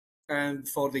and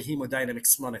for the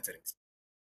hemodynamics monitoring.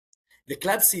 The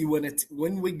CLABSI,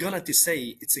 when we're gonna to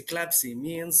say it's a CLABSI,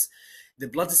 means the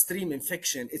bloodstream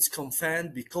infection, it's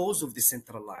confined because of the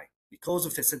central line. Because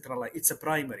of the central line, it's a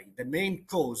primary. The main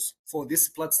cause for this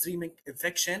bloodstream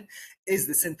infection is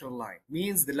the central line.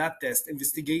 Means the lab test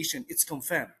investigation, it's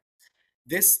confirmed.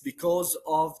 This because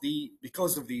of the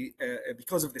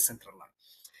central line.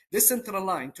 This central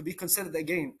line, to be considered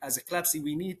again as a CLABSI,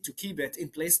 we need to keep it in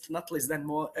place not less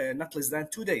than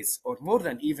 2 days, or more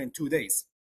than even 2 days,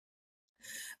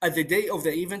 at the day of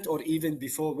the event or even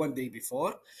before, 1 day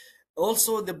before.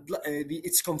 Also,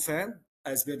 it's confirmed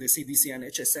as per the CDC and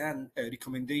HSN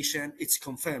recommendation. It's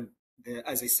confirmed.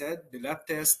 As I said, the lab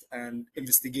test and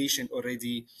investigation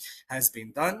already has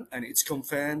been done, and it's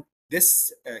confirmed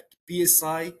this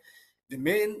PSI, the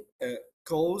main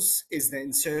cause is the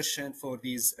insertion for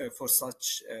these for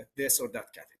such this or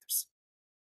that catheters.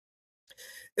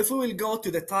 If we will go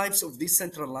to the types of these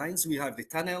central lines, we have the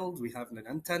tunneled, we have the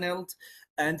non-tunneled,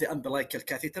 and the umbilical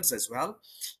catheters as well.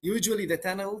 Usually the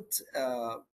tunneled,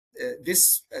 the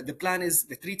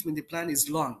treatment plan is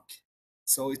long.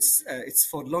 So it's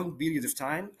for long period of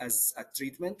time as a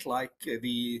treatment, like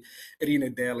the renal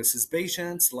dialysis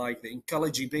patients, like the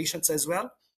oncology patients as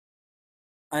well.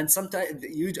 And sometimes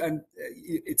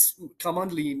it's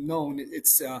commonly known,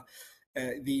 it's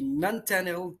the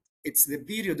non-tunneled, it's the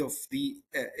period of the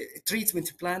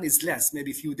treatment plan is less,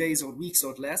 maybe a few days or weeks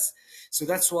or less. So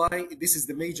that's why this is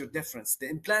the major difference. The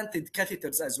implanted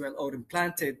catheters as well, or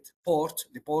implanted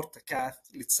the port cath,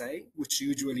 let's say, which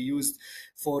usually used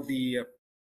for the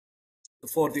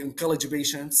oncology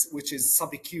patients, which is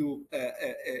sub-Q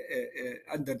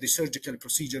under the surgical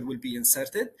procedure, will be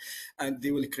inserted, and they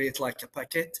will create like a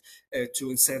packet to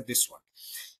insert this one.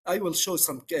 I will show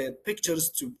some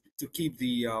pictures to keep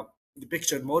the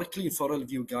picture more clean for all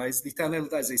of you guys. The tunnel,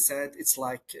 as I said, it's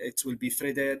like it will be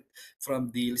threaded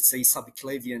from the, let's say,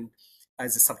 subclavian,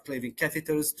 as the subclavian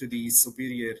catheters to the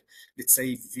superior, let's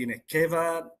say, vena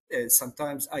cava.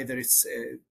 Sometimes either it's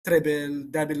triple,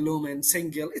 double lumen,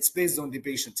 single. It's based on the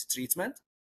patient treatment.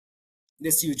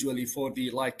 This usually for the,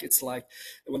 like, it's like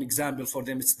one example for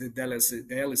them, it's the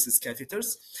dialysis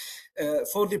catheters.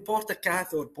 For the porta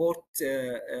cath or port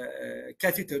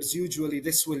catheters, usually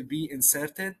this will be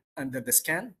inserted under the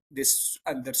scan. This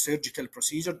under surgical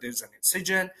procedure, there's an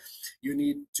incision. You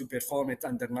need to perform it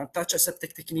under non-touch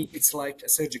aseptic technique. It's like a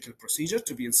surgical procedure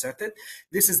to be inserted.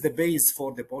 This is the base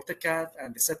for the porta cath,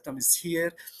 and the septum is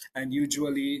here. And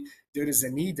usually there is a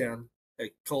needle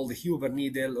called the Huber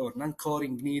needle or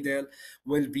non-coring needle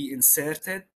will be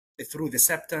inserted through the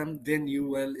septum. Then you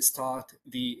will start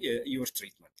the your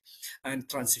treatment and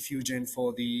transfusion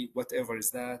for the whatever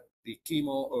is that, the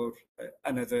chemo or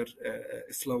another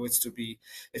fluids to be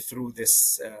through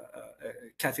this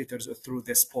catheters or through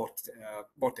this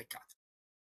porta cath.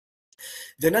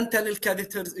 The non-tunnel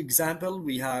catheters example,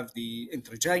 we have the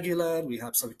intrajugular, we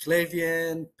have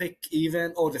subclavian, PIC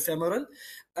even, or the femoral.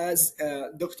 As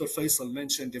Dr. Faisal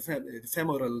mentioned, the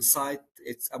femoral site,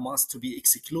 it's a must to be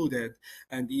excluded,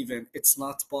 and even it's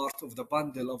not part of the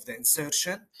bundle of the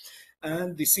insertion.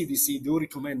 And the CDC do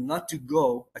recommend not to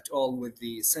go at all with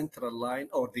the central line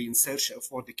or the insertion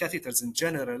for the catheters in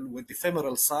general with the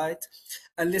femoral site,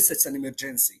 unless it's an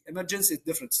emergency. Emergency is a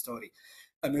different story.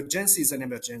 Emergency is an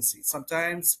emergency.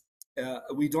 Sometimes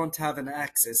we don't have an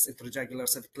access intrajugular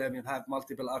subclavian, have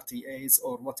multiple RTAs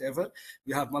or whatever.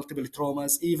 We have multiple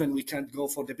traumas. Even we can't go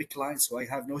for the big line, so I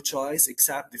have no choice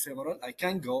except the femoral. I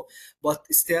can go, but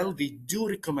still we do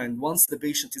recommend once the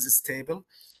patient is stable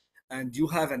and you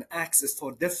have an access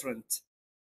for different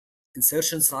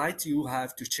insertion site, you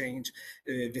have to change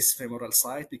this femoral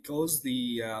site because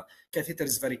the catheter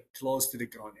is very close to the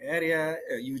groin area.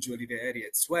 Usually the area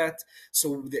is wet.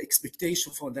 So the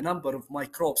expectation for the number of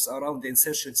microbes around the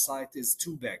insertion site is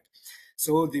too big.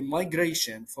 So the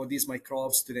migration for these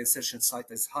microbes to the insertion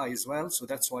site is high as well. So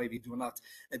that's why we do not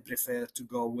prefer to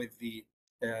go with the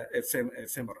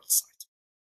femoral site.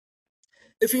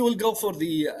 If you will go for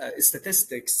the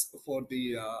statistics for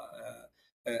the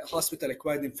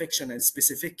hospital-acquired infection and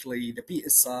specifically the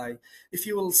PSI, if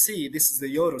you will see, this is the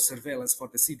Euro surveillance for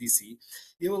the CDC,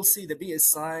 you will see the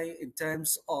PSI in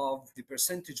terms of the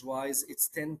percentage-wise, it's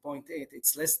 10.8.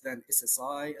 It's less than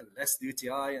SSI and less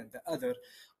UTI and the other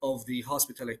of the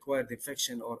hospital-acquired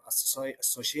infection or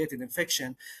associated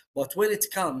infection. But when it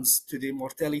comes to the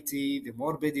mortality, the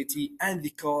morbidity, and the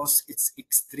cost, it's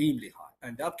extremely high.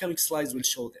 And the upcoming slides will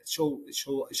show that,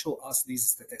 show us these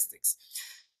statistics.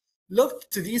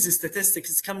 Look to these statistics,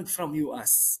 it's coming from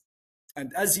US.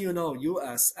 And as you know,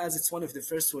 US, as it's one of the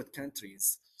first world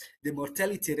countries, the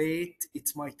mortality rate,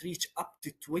 it might reach up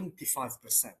to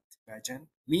 25%. Imagine,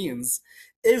 means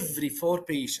every 4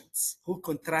 patients who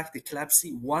contract the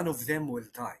CLABSI, one of them will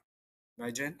die.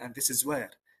 Imagine, and this is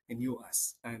where in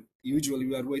US. And usually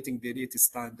we are waiting the latest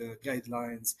standard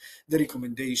guidelines, the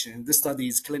recommendation, the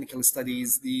studies, clinical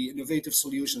studies, the innovative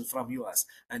solution from US,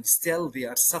 and still they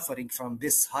are suffering from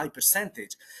this high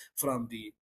percentage from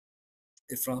the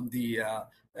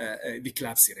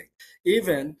CLABSI rate.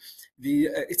 Even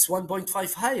it's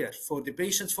 1.5 higher for the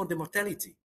patients for the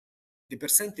mortality. The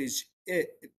percentage,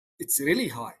 it's really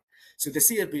high. So the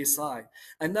CLBSI,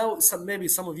 and now maybe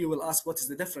some of you will ask, what is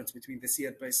the difference between the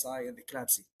CLBSI and the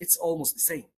CLABSI? It's almost the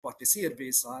same, but the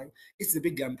CLBSI, it's the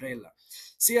big umbrella.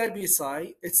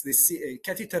 CRBSI, it's the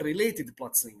catheter-related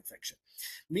bloodstream infection.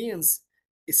 Means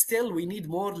still we need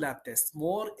more lab tests,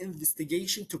 more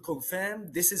investigation to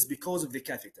confirm this is because of the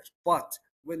catheter. But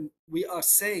when we are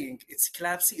saying it's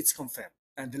CLABSI, it's confirmed,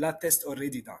 and the lab test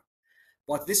already done.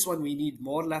 But this one, we need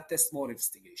more lab tests, more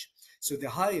investigation. So the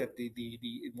higher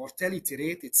the mortality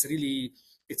rate, it's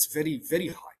very, very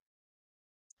high.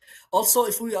 Also,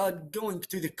 if we are going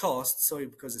to the cost, sorry,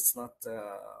 because it's not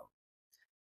the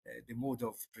mode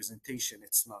of presentation,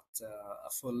 it's not a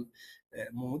full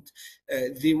mode.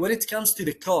 When it comes to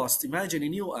the cost, imagine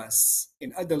in US,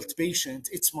 in adult patient,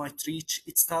 it might reach,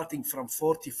 it's starting from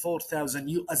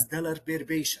 $44,000 per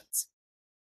patient.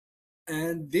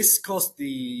 And this cost the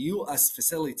US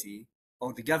facility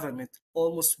or the government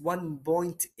almost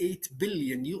 1.8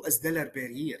 billion US dollar per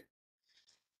year.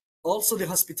 Also, the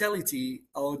hospitality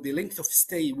or the length of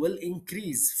stay will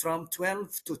increase from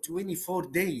 12 to 24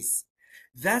 days.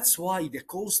 That's why the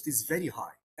cost is very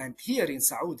high. And here in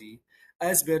Saudi,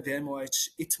 as per the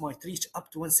MOH, it might reach up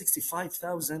to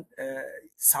 165,000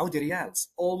 Saudi riyals,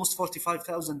 almost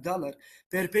 $45,000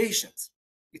 per patient.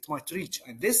 It might reach.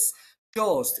 And this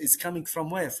cost is coming from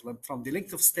where? From the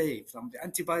length of stay, from the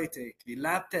antibiotic, the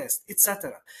lab test,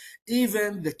 etc.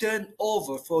 Even the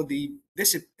turnover for the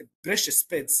precious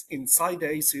beds inside the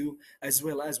ICU as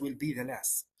well as will be the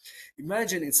less.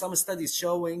 Imagine in some studies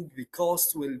showing the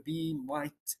cost will be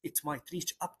it might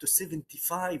reach up to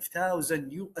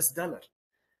 75,000 US dollar,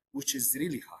 which is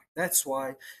really high. That's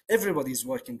why everybody is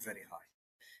working very high.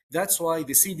 That's why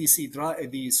the CDC,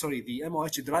 the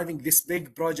MOH driving this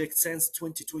big project since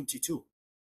 2022.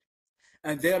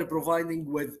 And they are providing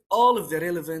with all of the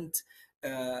relevant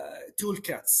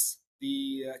toolkits,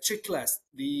 the checklist,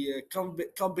 the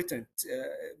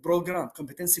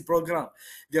competency program.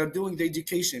 They are doing the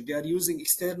education. They are using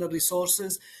external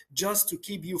resources just to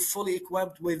keep you fully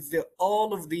equipped with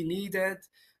all of the needed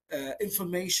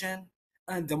information.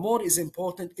 And the more is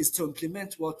important is to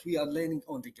implement what we are learning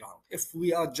on the ground. If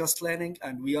we are just learning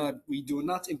and we do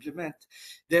not implement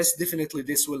this, definitely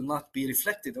this will not be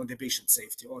reflected on the patient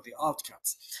safety or the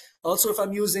outcomes. Also,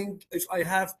 if I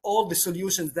have all the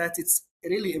solutions that it's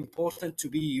really important to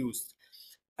be used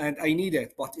and I need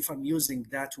it, but if I'm using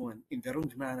that one in the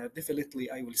wrong manner, definitely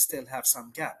I will still have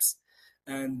some gaps.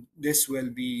 And this will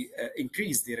be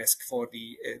increase the risk for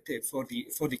the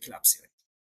CLABSI.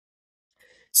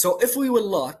 So if we will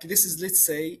lock, let's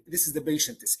say, this is the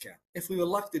patient scan. If we will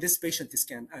lock this patient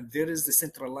scan and there is the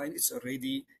central line, it's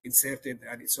already inserted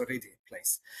and it's already in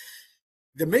place.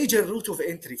 The major route of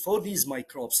entry for these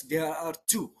microbes, there are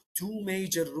two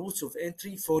major routes of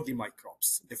entry for the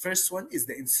microbes. The first one is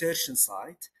the insertion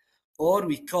site, or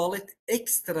we call it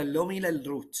extraluminal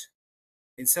route.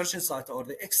 Insertion site or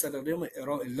the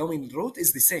extraluminal route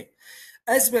is the same.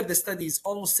 As per the studies,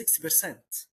 almost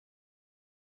 60%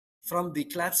 from the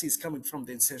CLABSI is coming from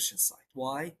the insertion site.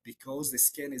 Why? Because the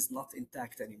skin is not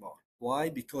intact anymore. Why?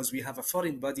 Because we have a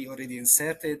foreign body already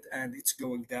inserted and it's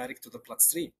going direct to the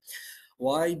bloodstream.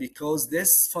 Why? Because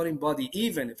this foreign body,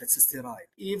 even if it's sterile,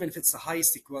 even if it's the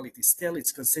highest quality, still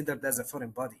it's considered as a foreign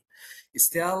body.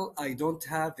 Still, I don't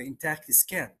have the intact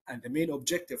skin. And the main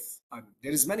objective,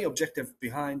 there is many objectives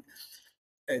behind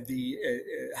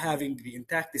having the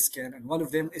intact skin, and one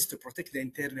of them is to protect the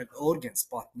internal organs.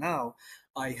 But now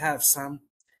I have some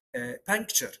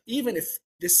puncture, even if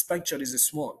this puncture is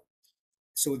small.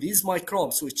 So these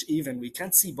microbes, which even we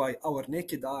can't see by our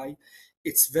naked eye,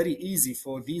 it's very easy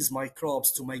for these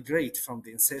microbes to migrate from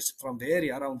the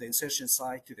area around the insertion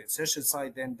site to the insertion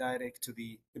site, then direct to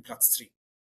the bloodstream.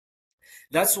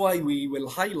 That's why we will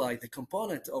highlight the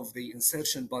component of the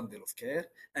insertion bundle of care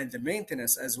and the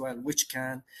maintenance as well, which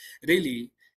can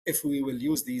really, if we will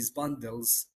use these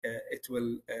bundles, it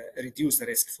will reduce the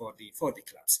risk for the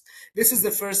CLABSI. This is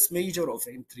the first major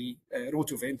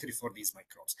route of entry for these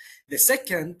microbes. The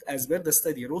second, as per the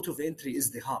study, route of entry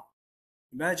is the hub.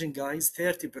 Imagine, guys,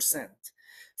 30%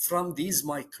 from these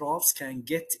microbes can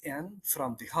get in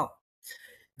from the hub.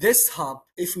 This hub,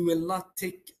 if we will not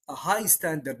take a high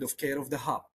standard of care of the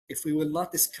hub, if we will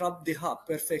not scrub the hub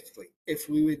perfectly, if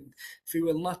we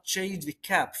will not change the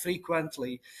cap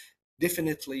frequently,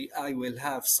 definitely I will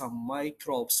have some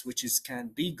microbes which is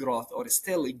can regrowth or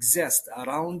still exist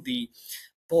around the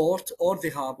port or the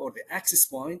hub or the access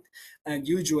point, and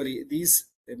usually these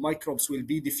microbes will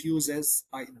be diffuses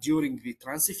during the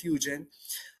transfusion,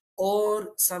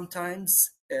 or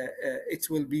sometimes it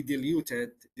will be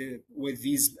diluted with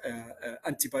these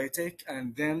antibiotic,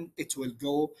 and then it will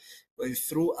go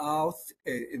throughout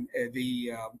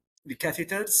the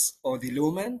catheters or the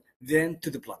lumen, then to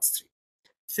the bloodstream.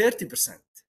 30%.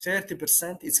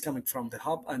 30% is coming from the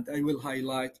hub, and I will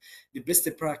highlight the best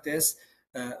practice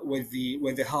with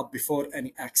the hub before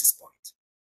any access point.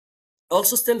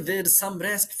 Also, still there is some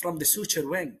risk from the suture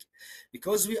wing,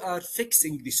 because we are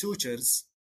fixing the sutures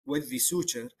with the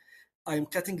suture. I'm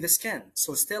cutting the skin,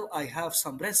 so still I have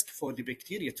some risk for the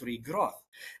bacteria to regrowth.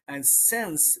 And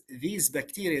since these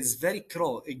bacteria is very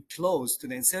close to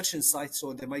the insertion site,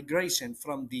 so the migration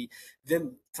from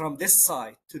from this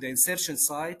site to the insertion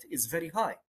site is very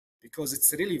high, because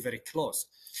it's really very close.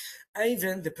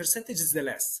 Even the percentage is the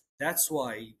less. That's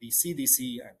why the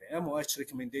CDC and the MOH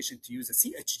recommendation to use a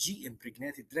CHG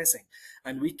impregnated dressing.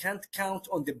 And we can't count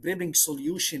on the brimming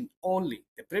solution only.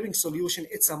 The brimming solution,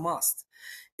 it's a must.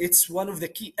 It's one of the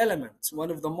key elements, one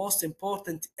of the most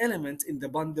important elements in the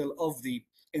bundle of the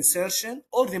insertion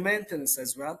or the maintenance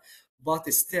as well.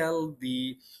 But still,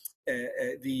 the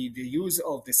use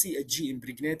of the CHG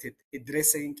impregnated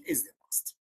dressing is the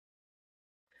must.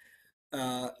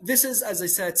 This is, as I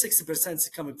said, 60% is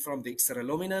coming from the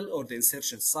extraluminal or the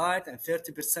insertion site, and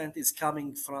 30% is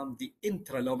coming from the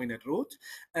intraluminal route.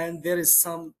 And there is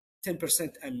some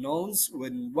 10% unknowns,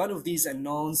 when one of these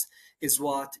unknowns is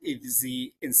what is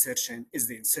the insertion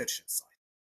site.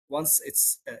 Once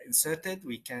it's inserted,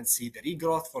 we can see the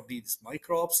regrowth for these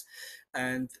microbes,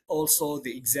 and also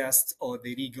the exist or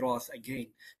the regrowth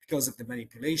again because of the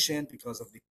manipulation, because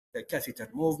of the catheter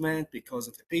movement, because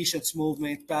of the patient's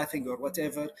movement, pathing, or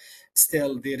whatever.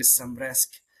 Still, there is some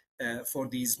risk for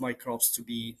these microbes to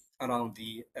be around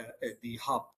the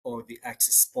hub or the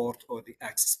access port or the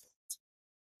access point.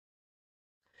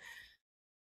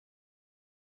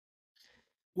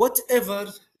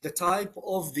 Whatever the type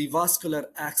of the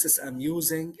vascular access I'm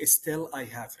using, still I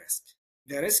have risk.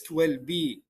 The risk will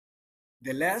be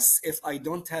the less if I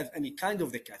don't have any kind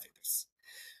of the catheters.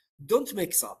 Don't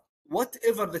mix up.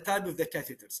 Whatever the type of the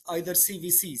catheters, either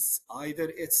CVCs, either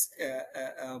it's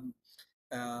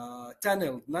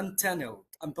tunneled, non-tunneled,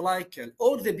 umbilical,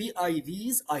 or the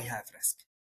BIVs, I have risk.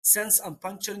 Since I'm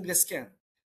puncturing the skin,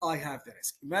 I have the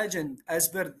risk. Imagine, as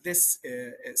per this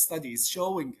study is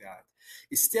showing that,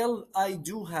 still I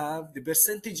do have the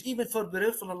percentage even for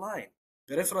peripheral line.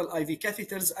 Peripheral IV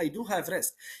catheters, I do have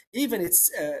risk. Even it's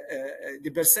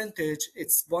the percentage,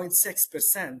 it's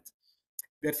 0.6%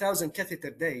 per 1,000 catheter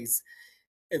days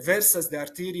versus the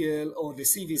arterial or the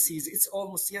CVCs. It's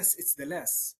almost, yes, it's the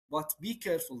less. But be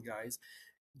careful, guys.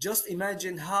 Just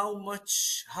imagine how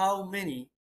many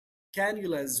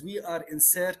cannulas we are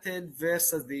inserted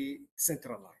versus the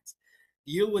central lines.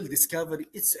 You will discover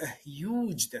it's a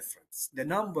huge difference. The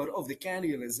number of the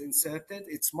cannulas inserted,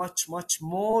 it's much, much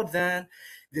more than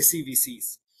the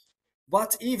CVCs.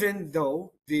 But even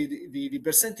though the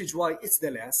percentage why it's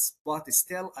the less, but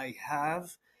still I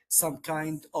have some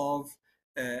kind of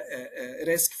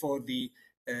risk for the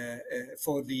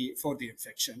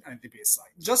infection and the BSI.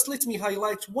 Just let me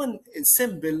highlight one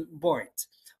simple point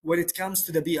when it comes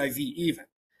to the BIV even.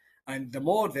 And the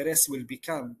more the rest will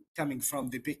become coming from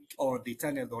the PIC or the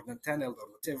tunnel or non-tunnel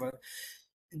or whatever.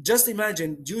 Just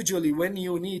imagine, usually when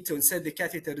you need to insert the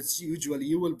catheters, usually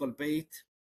you will palpate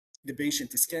the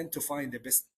patient scan to find the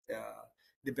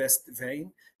best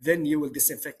vein. Then you will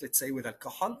disinfect, let's say, with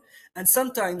alcohol. And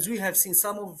sometimes we have seen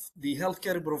some of the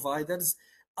healthcare providers,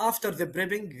 after the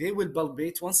brimming, they will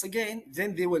palpate once again,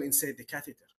 then they will insert the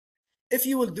catheter. If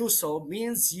you will do so,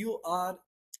 means you are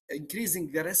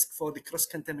increasing the risk for the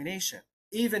cross-contamination.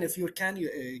 Even if you can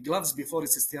gloves before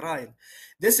it's sterile,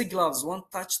 these gloves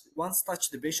once touch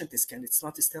the patient skin, it's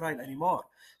not sterile anymore.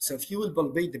 So if you will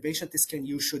palpate the patient skin,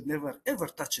 you should never ever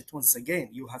touch it once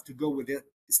again. You have to go with a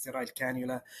sterile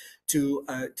cannula to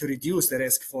reduce the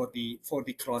risk for the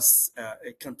cross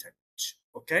contamination.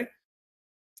 Okay,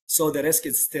 so the risk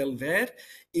is still there,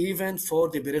 even for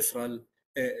the peripheral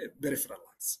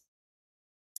lines.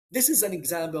 This is an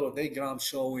example of diagram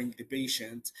showing the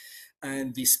patient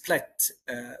and the split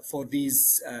for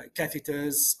these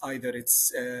catheters, either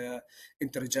it's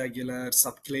intrajugular,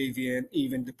 subclavian,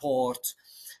 even the port,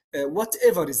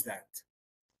 whatever is that.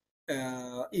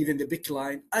 even the big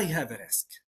line, I have a risk.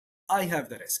 I have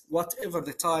the risk. Whatever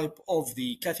the type of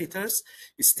the catheters,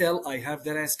 still I have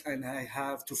the risk and I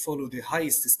have to follow the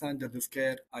highest standard of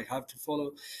care. I have to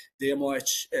follow the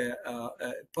MOH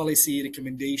policy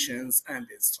recommendations and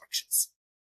instructions.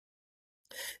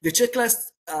 The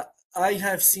checklist, I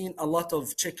have seen a lot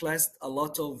of checklists, a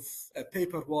lot of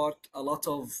paperwork, a lot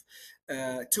of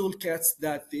toolkits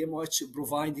that the MOH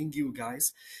providing you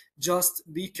guys.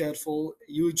 Just be careful.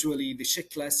 Usually the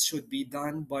checklist should be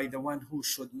done by the one who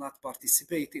should not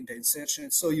participate in the insertion.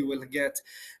 So you will get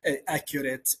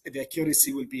accurate, the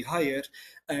accuracy will be higher,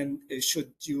 and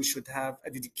you should have a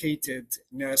dedicated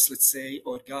nurse, let's say,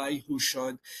 or guy who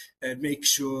should make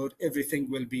sure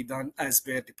everything will be done as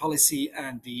per the policy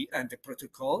and the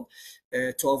protocol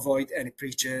to avoid any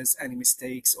breaches, any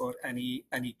mistakes, or any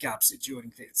gaps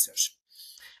during the insertion.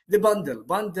 The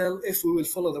bundle, if we will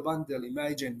follow the bundle,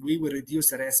 imagine we will reduce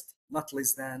the risk not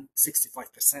less than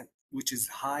 65%, which is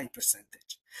high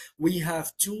percentage. We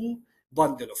have two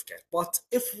bundle of care. But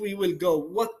if we will go,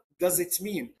 what does it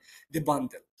mean, the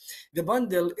bundle? The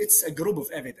bundle, it's a group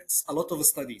of evidence, a lot of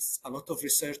studies, a lot of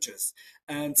researchers,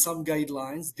 and some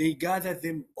guidelines. They gather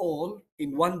them all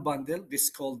in one bundle, this is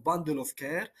called bundle of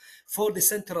care, for the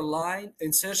central line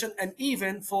insertion and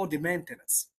even for the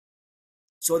maintenance.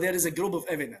 So there is a group of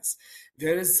evidence.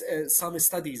 There is some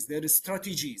studies, there is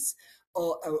strategies,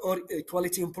 or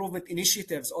quality improvement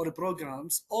initiatives or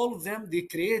programs. All of them, they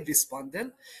create this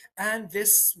bundle, and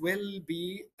this will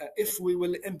be, if we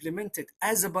will implement it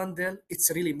as a bundle, it's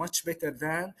really much better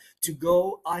than to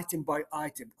go item by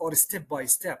item or step by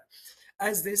step.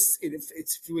 As this, if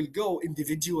we will go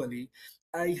individually,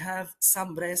 I have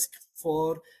some risk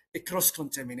for a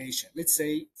cross-contamination. Let's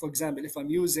say, for example, if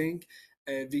I'm using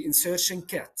the insertion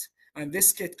kit, and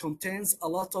this kit contains a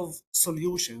lot of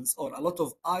solutions or a lot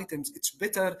of items, it's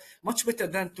better, much better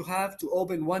than to have to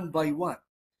open one by one.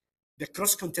 The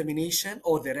cross-contamination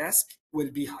or the risk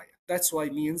will be higher. That's why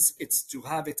it means it's to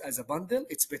have it as a bundle.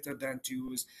 It's better than to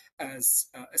use as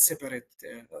a separate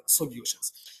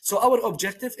solutions. So our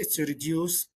objective is to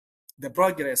reduce the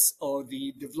progress or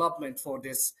the development for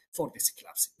this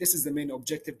CLABSI. This is the main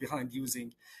objective behind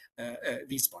using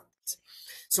these bundles.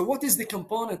 So what is the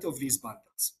component of these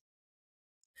bundles?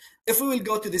 If we will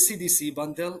go to the CDC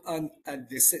bundle, and at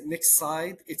the next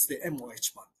side, it's the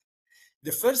MOH bundle.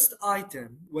 The first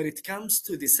item, when it comes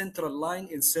to the central line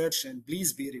insertion,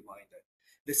 please be reminded,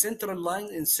 the central line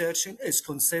insertion is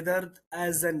considered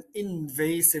as an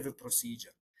invasive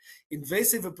procedure.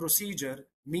 Invasive procedure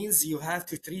means you have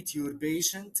to treat your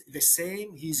patient the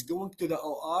same he's going to the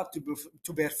OR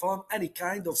to perform any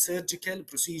kind of surgical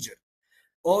procedure.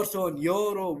 Ortho,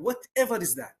 neuro, whatever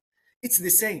is that. It's the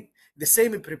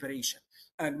same preparation.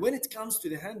 And when it comes to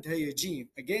the hand hygiene,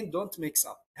 again, don't mix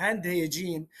up. Hand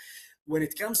hygiene, when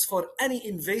it comes for any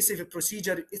invasive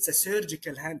procedure, it's a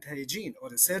surgical hand hygiene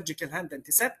or a surgical hand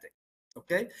antiseptic.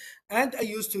 Okay, and I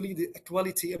used to lead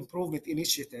quality improvement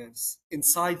initiatives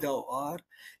inside the OR.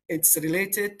 It's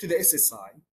related to the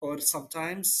SSI or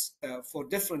sometimes for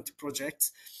different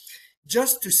projects,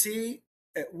 just to see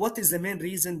what is the main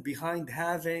reason behind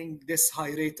having this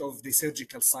high rate of the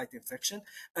surgical site infection.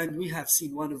 And we have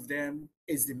seen one of them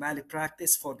is the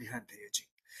malpractice for the hand hygiene.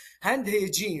 Hand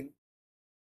hygiene,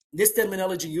 this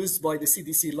terminology used by the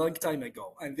CDC long time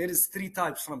ago, and there is three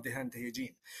types from the hand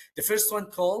hygiene. The first one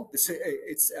called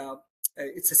it's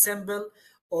a simple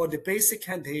or the basic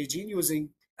hand hygiene using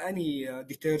any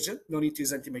detergent, no need to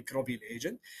use antimicrobial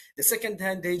agent. The second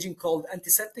hand hygiene called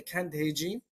antiseptic hand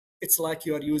hygiene. It's like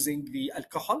you are using the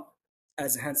alcohol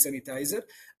as a hand sanitizer.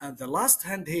 And the last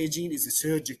hand hygiene is a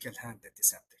surgical hand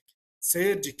antiseptic.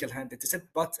 Surgical hand antiseptic,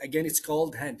 but again, it's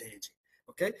called hand hygiene.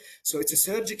 Okay, so it's a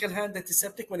surgical hand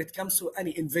antiseptic when it comes to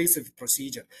any invasive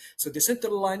procedure. So the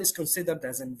central line is considered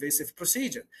as an invasive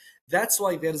procedure. That's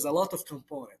why there's a lot of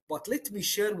component. But let me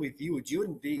share with you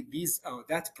during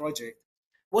that project,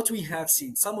 what we have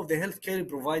seen. Some of the healthcare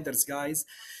providers, guys,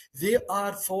 they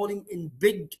are falling in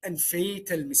big and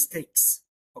fatal mistakes.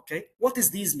 Okay, what is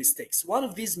these mistakes? One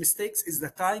of these mistakes is the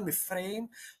time frame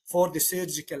for the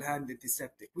surgical hand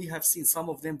antiseptic. We have seen some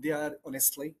of them, they are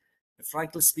honestly,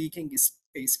 frankly speaking, is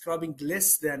scrubbing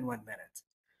less than 1 minute.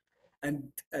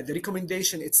 And the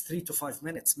recommendation, it's 3 to 5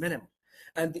 minutes minimum.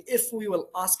 And if we will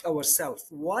ask ourselves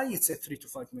why it's a 3 to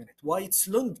 5 minutes, why it's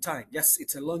long time? Yes,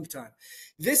 it's a long time.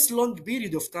 This long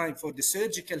period of time for the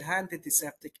surgical hand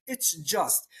antiseptic, it's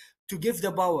just to give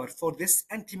the power for this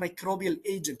antimicrobial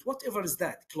agent, whatever is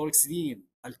that, chlorhexidine,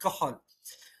 alcohol,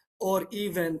 or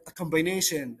even a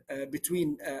combination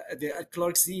between the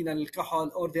chlorhexidine and alcohol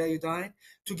or the iodine,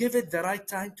 to give it the right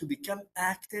time to become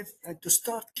active and to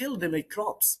start kill the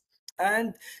microbes.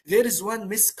 And there is one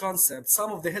misconcept.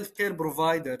 Some of the healthcare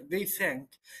provider, they think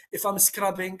if I'm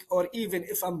scrubbing or even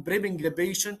if I'm prepping the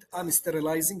patient, I'm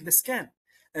sterilizing the skin.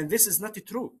 And this is not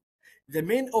true. The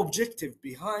main objective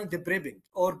behind the prepping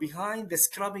or behind the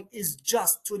scrubbing is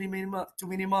just to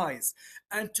minimize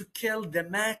and to kill the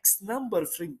max number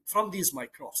from these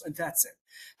microbes, and that's it.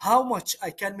 How much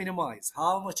I can minimize,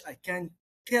 how much I can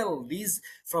kill these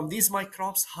from these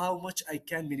microbes, how much I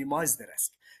can minimize the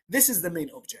risk. This is the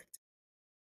main objective.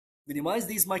 Minimize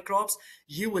these microbes,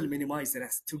 you will minimize the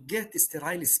rest. To get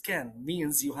sterile skin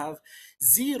means you have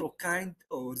zero kind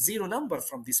or zero number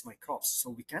from these microbes,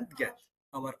 so we can't get.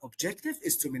 Our objective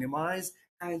is to minimize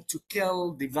and to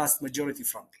kill the vast majority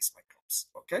from these microbes.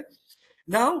 Okay.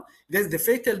 Now, there's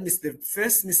the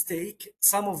first mistake.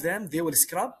 Some of them, they will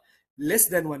scrub less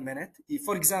than 1 minute.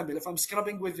 For example, if I'm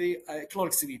scrubbing with the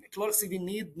chlorhexidine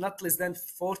need not less than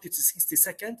 40 to 60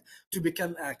 seconds to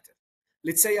become active.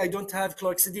 Let's say I don't have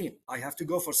chlorhexidine. I have to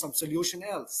go for some solution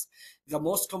else. The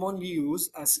most commonly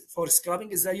used as for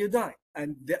scrubbing is iodine.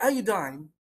 And the iodine,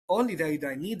 only the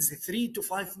iodine needs 3 to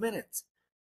 5 minutes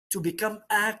to become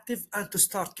active and to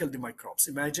start kill the microbes.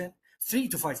 Imagine 3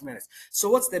 to 5 minutes. So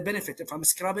what's the benefit if I'm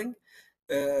scrubbing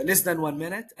less than 1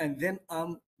 minute and then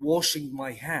I'm washing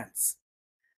my hands?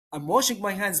 I'm washing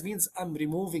my hands means I'm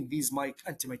removing these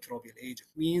antimicrobial agent.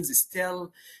 Means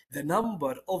still the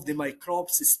number of the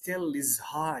microbes still is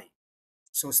high.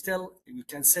 So still you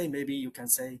can say, maybe you can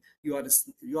say you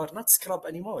are not scrub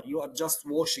anymore. You are just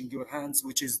washing your hands,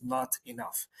 which is not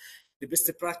enough. The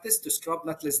best practice to scrub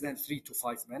not less than 3 to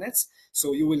 5 minutes.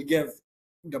 So you will give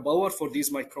the power for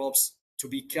these microbes to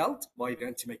be killed by the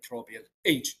antimicrobial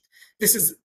agent. This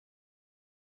is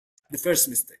the first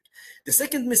mistake. The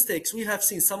second mistakes, we have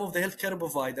seen some of the healthcare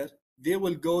provider, they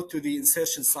will go to the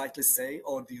insertion site, let's say,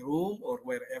 or the room or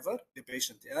wherever the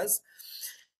patient is.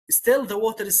 Still, the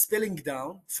water is spilling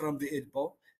down from the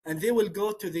elbow, and they will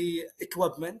go to the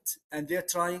equipment and they're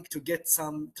trying to get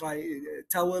some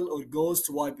towel or gauze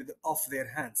to wipe off their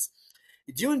hands.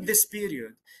 During this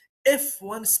period, if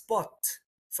one spot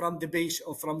from the patient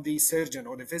or from the surgeon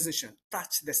or the physician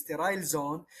touch the sterile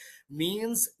zone,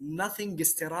 means nothing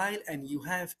is sterile and you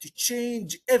have to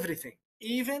change everything.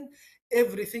 Even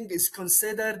everything is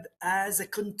considered as a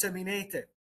contaminated,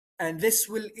 and this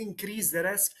will increase the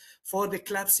risk for the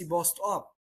CLABSI post-op.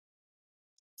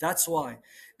 That's why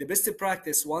the best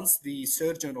practice, once the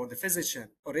surgeon or the physician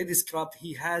already scrubbed,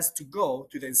 he has to go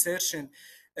to the insertion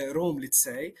room, let's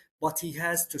say, but he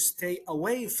has to stay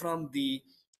away from the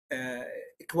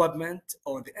equipment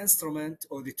or the instrument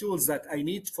or the tools that I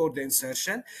need for the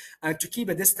insertion, and to keep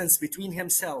a distance between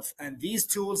himself and these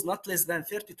tools not less than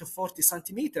 30 to 40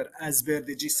 centimeter as per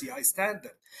the GCI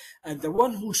standard. And the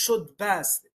one who should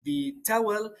pass the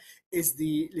towel is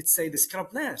the, let's say, the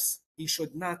scrub nurse. He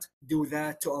should not do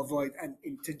that to avoid an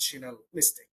intentional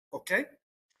mistake. Okay.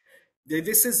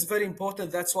 This is very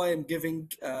important. That's why I'm giving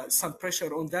some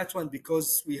pressure on that one,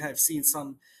 because we have seen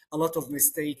a lot of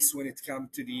mistakes when it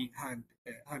comes to the hand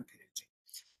paging.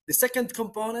 The second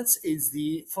component is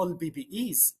the full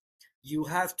PPEs. You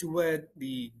have to wear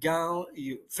the gown.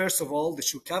 First of all, the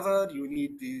shoe cover. You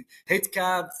need the head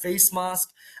cap, face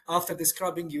mask. After the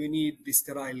scrubbing, you need the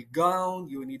sterile gown.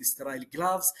 You need sterile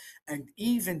gloves, and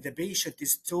even the patient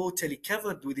is totally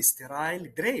covered with the sterile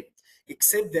drape,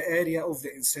 except the area of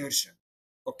the insertion,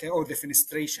 okay, or the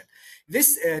fenestration.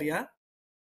 This area,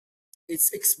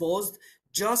 it's exposed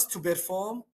just to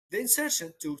perform the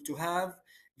insertion, to have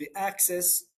the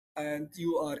access, and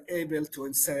you are able to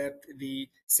insert the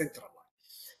central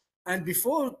line. And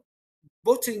before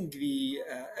putting the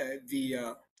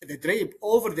drape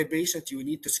over the patient, you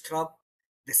need to scrub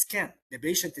the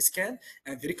patient skin,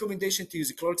 and the recommendation to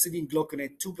use chlorhexidine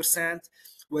gluconate 2%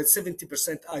 with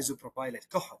 70% isopropyl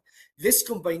alcohol. This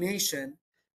combination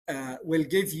will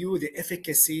give you the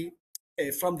efficacy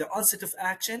from the onset of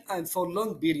action and for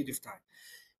long period of time.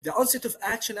 The onset of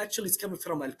action actually is coming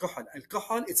from alcohol.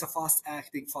 Alcohol, it's a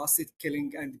fast-acting,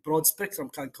 fast-killing, and broad-spectrum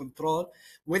can control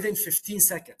within 15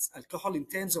 seconds. Alcohol, in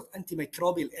terms of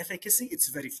antimicrobial efficacy, it's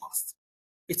very fast.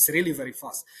 It's really very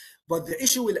fast. But the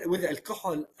issue with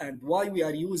alcohol, and why we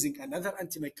are using another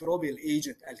antimicrobial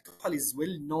agent, alcohol is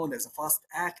well known as a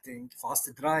fast-acting,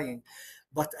 fast-drying,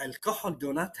 but alcohol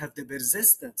do not have the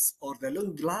persistence or the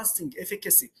long-lasting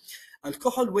efficacy.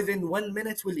 Alcohol within 1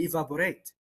 minute will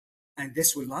evaporate, and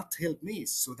this will not help me.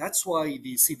 So that's why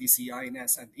the CDC,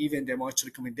 INS, and even the MOH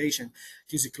recommendation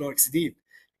to use chlorhexidine.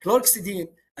 Chlorhexidine,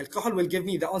 alcohol will give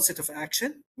me the onset of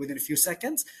action within a few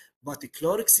seconds, but the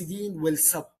chlorhexidine will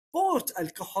support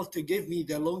alcohol to give me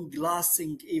the long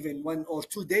lasting, even 1 or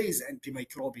 2 days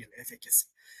antimicrobial efficacy.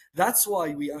 That's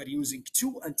why we are using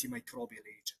two antimicrobial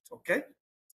agents, okay?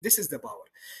 This is the power.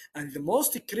 And the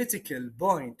most critical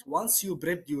point, once you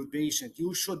prep your patient,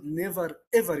 you should never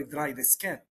ever dry the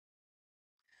skin.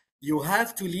 You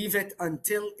have to leave it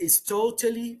until it's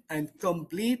totally and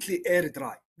completely air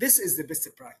dry. This is the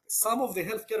best practice. Some of the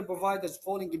healthcare providers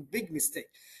falling in big mistake.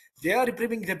 They are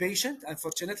prepping the patient.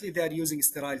 Unfortunately, they are using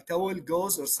sterile towel,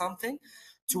 gauze, or something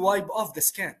to wipe off the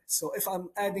skin. So if I'm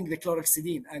adding the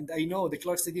chlorhexidine, and I know the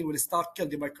chlorhexidine will start kill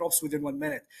the microbes within 1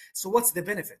 minute, so what's the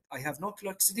benefit? I have no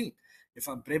chlorhexidine. If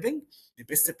I'm prepping, the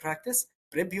best practice,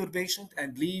 prep your patient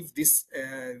and leave these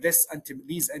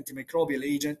antimicrobial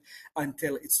agent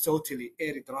until it's totally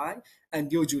air dry.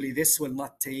 And usually this will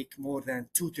not take more than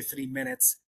 2 to 3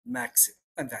 minutes maximum,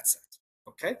 and that's it.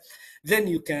 Okay. Then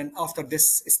you can, after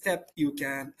this step, you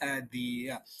can add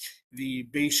the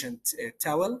patient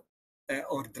towel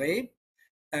or drape,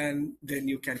 and then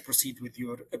you can proceed with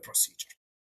your procedure.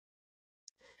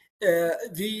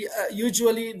 The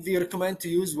Usually they recommend to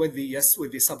use with the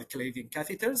subclavian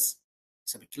catheters,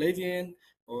 subclavian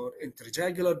or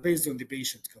interjugular, based on the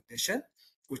patient condition,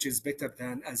 which is better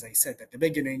than, as I said at the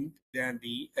beginning, than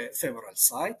the femoral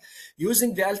side.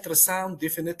 Using the ultrasound,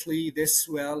 definitely this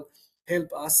will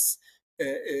help us.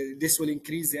 This will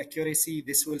increase the accuracy.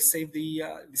 This will save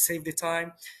the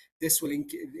time. This will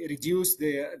reduce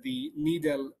the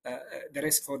needle, the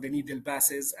risk for the needle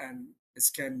passes and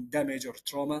skin damage or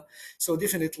trauma. So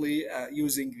definitely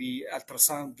using the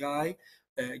ultrasound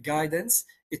guidance,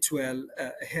 it will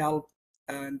help,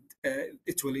 and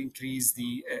it will increase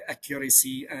the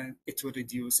accuracy, and it will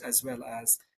reduce as well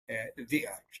as the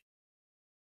error.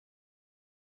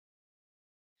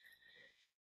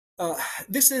 Uh,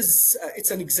 this is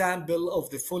it's an example of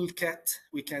the full cat.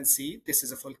 We can see this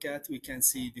is a full cat. We can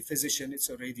see the physician. He's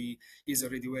already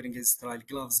wearing his sterile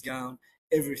gloves, gown,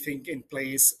 everything in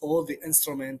place. All the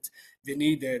the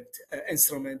needed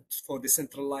instrument for the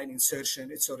central line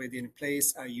insertion, it's already in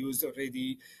place. I used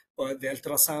already the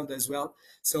ultrasound as well.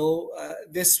 So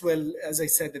this will, as I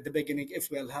said at the beginning, if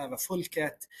we'll have a full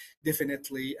cat,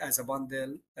 definitely as a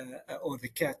bundle or the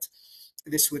cat,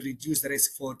 this will reduce the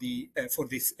risk for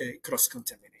this cross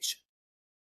contamination.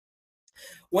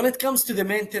 When it comes to the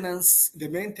maintenance,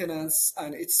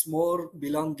 and it's more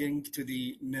belonging to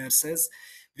the nurses.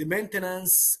 The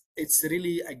maintenance, it's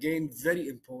really again very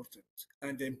important,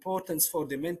 and the importance for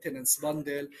the maintenance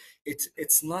bundle,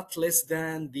 it's not less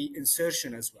than the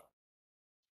insertion as well.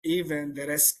 Even the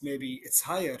risk, maybe it's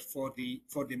higher for the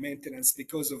maintenance,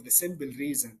 because of the simple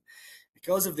reason,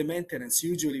 because of the maintenance.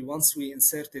 Usually once we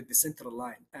inserted the central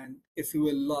line, and if you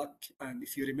will look, and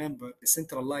if you remember the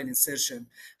central line insertion,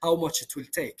 how much it will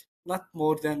take, not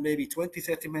more than maybe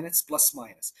 20-30 minutes plus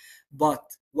minus.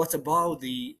 But what about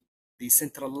the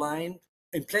central line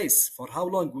in place? For how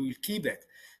long we will keep it?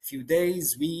 Few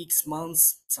days, weeks,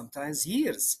 months, sometimes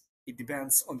years. It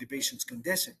depends on the patient's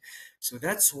condition. So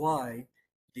that's why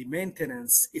the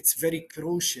maintenance, it's very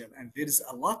crucial, and there is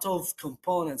a lot of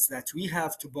components that we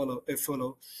have to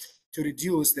follow to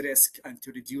reduce the risk and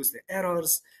to reduce the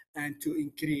errors and to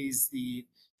increase the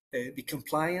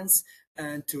compliance,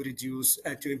 and to reduce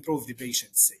and to improve the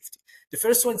patient safety. The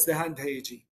first one is the hand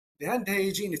hygiene. The hand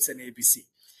hygiene, it's an ABC.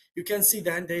 You can see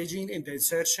the hand hygiene in the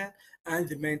insertion, and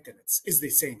the maintenance is the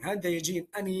same. Hand hygiene,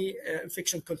 any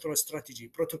infection control strategy,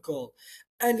 protocol,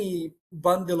 any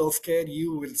bundle of care,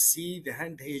 you will see the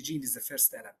hand hygiene is the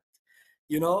first element.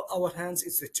 Our hands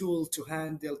is a tool to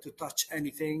handle, to touch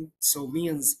anything. So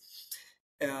means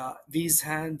these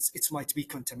hands, it might be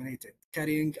contaminated,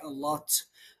 carrying a lot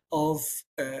of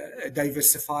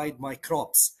diversified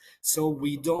microbes. So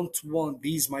we don't want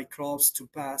these microbes to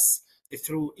pass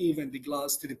through even the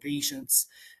gloves to the patients,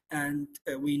 and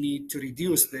we need to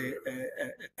reduce the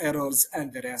errors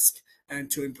and the risk,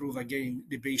 and to improve again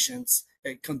the patient's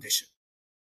condition.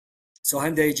 So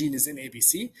hand hygiene is in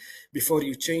ABC. Before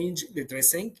you change the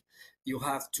dressing, you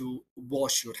have to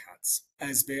wash your hands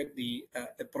as per the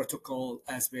protocol,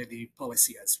 as per the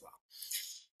policy as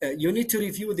well. You need to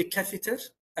review the catheter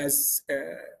as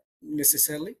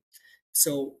necessarily.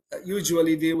 So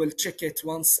usually they will check it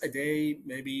once a day,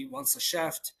 maybe once a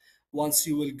shift. Once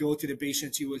you will go to the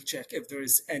patient, you will check if there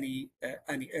is any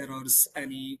errors,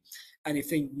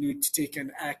 anything need to take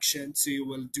an action. So you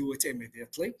will do it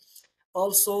immediately.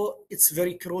 Also, it's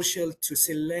very crucial to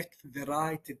select the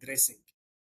right dressing,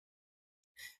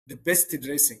 the best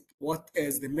dressing. What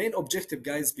is the main objective,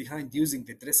 guys, behind using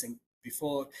the dressing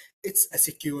before? It's a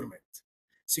securement.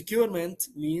 Securement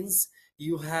means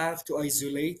you have to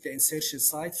isolate the insertion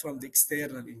site from the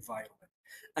external environment.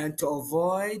 and to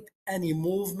avoid any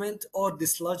movement or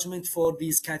dislodgement for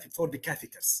for the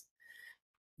catheters.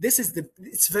 This is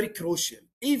it's very crucial.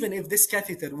 Even if this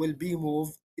catheter will be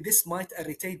moved, this might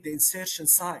irritate the insertion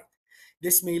site.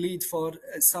 This may lead for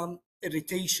some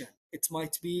irritation. It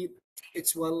might be,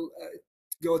 it will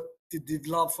go to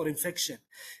develop for infection.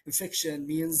 Infection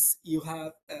means you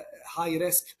have a high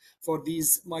risk for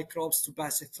these microbes to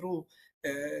pass through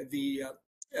the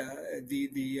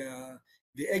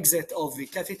the exit of the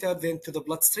catheter then to the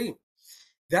bloodstream.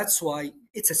 That's why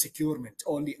it's a securement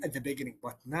only at the beginning.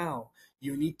 But now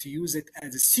you need to use it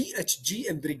as a CHG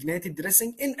impregnated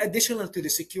dressing in addition to the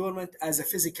securement as a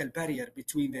physical barrier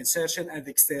between the insertion and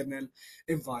the external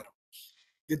environment.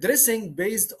 The dressing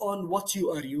based on what you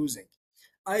are using.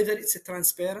 Either it's a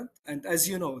transparent, and as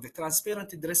you know, the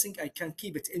transparent dressing, I can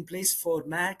keep it in place for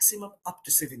maximum up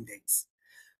to 7 days.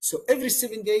 So every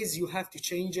 7 days you have to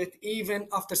change it, even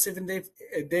after 7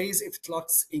 days, if it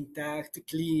looks intact,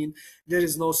 clean, there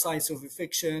is no signs of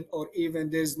infection, or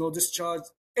even there is no discharge,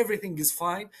 everything is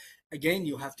fine. Again,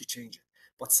 you have to change it.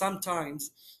 But sometimes,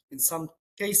 in some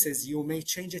cases, you may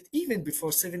change it even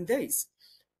before 7 days.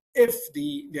 If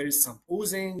there is some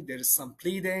oozing, there is some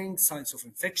bleeding, signs of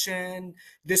infection,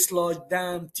 dislodge,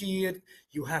 dam, tear,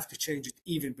 you have to change it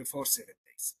even before 7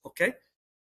 days. Okay?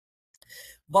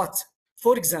 But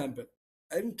for example,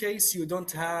 in case you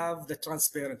don't have the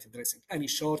transparent dressing, any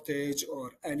shortage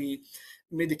or any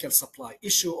medical supply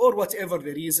issue or whatever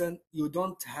the reason, you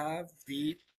don't have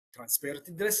the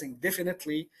transparent dressing.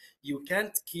 Definitely, you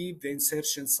can't keep the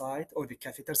insertion site or the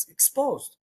catheters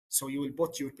exposed. So you will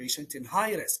put your patient in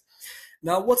high risk.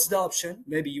 Now, what's the option?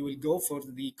 Maybe you will go for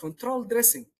the controlled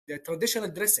dressing, the traditional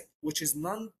dressing, which is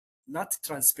not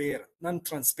transparent,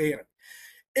 non-transparent.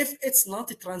 If it's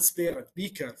not transparent,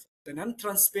 be careful. The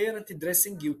non-transparent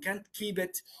dressing, you can't keep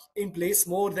it in place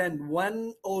more than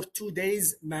 1 or 2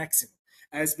 days maximum.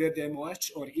 As per the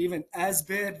MOH or even as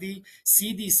per the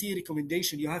CDC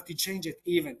recommendation, you have to change it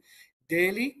even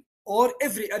daily or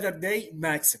every other day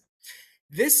maximum.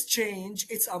 This change,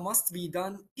 it's a must be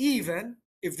done even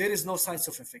if there is no signs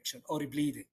of infection or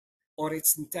bleeding or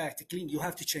it's intact, clean, you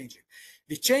have to change it.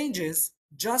 The changes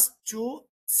just to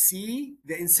see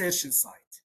the insertion site,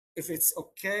 if it's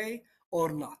okay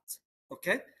or not,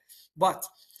 okay? But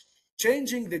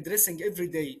changing the dressing every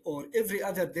day or every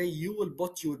other day, you will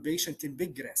put your patient in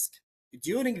big risk.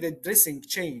 During the dressing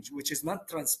change, which is not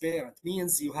transparent,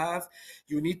 means you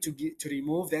need to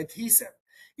remove the adhesive.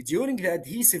 During the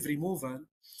adhesive removal,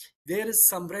 there is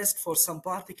some risk for some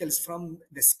particles from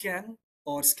the skin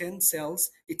or skin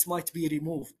cells, it might be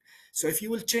removed. So if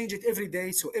you will change it every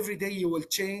day, so every day you will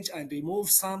change and remove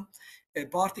some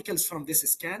particles from this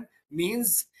skin,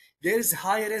 means there is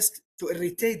high risk to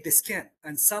irritate the skin.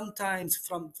 And sometimes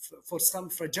for some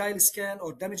fragile skin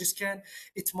or damaged skin,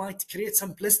 it might create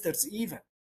some blisters even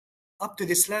up to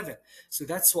this level. So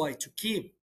that's why to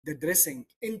keep the dressing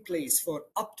in place for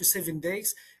up to 7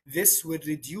 days, this will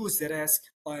reduce the risk,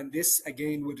 and this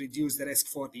again will reduce the risk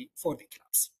for the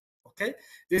CLABSI. Okay,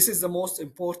 this is the most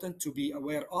important to be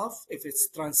aware of if it's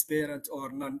transparent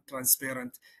or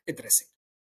non-transparent dressing.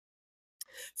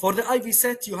 For the IV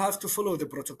set, you have to follow the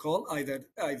protocol, either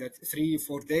 3 or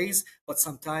 4 days, but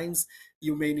sometimes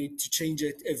you may need to change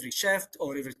it every shift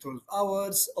or every 12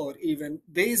 hours, or even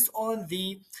based on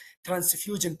the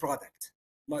transfusion product.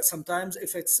 But sometimes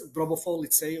if it's propofol,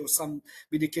 let's say, or some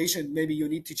medication, maybe you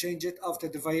need to change it after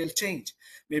the vial change.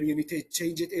 Maybe you need to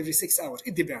change it every 6 hours.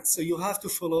 It depends. So you have to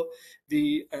follow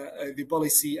the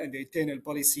policy and the internal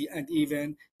policy and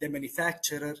even the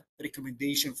manufacturer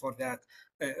recommendation for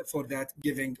that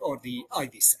giving or the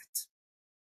IV set.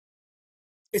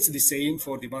 It's the same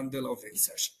for the bundle of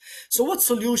insertion. So what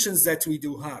solutions that we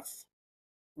do have?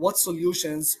 What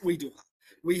solutions we do have?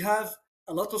 We have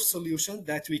a lot of solutions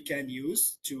that we can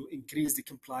use to increase the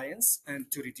compliance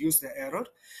and to reduce the error,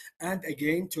 and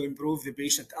again to improve the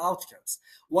patient outcomes.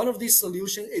 One of these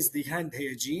solutions is the hand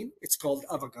hygiene. It's called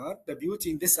Avogard. The beauty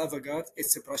in this Avogard,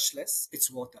 it's a brushless,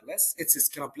 it's waterless, it's a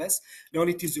scrubless. No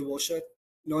need to use the washer,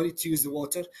 no need to use the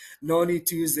water, no need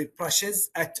to use the brushes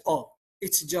at all.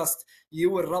 It's just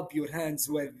you will rub your hands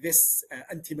with this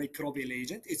antimicrobial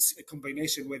agent. It's a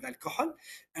combination with alcohol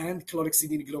and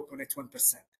chlorhexidine gluconate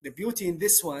 1%. The beauty in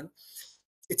this one,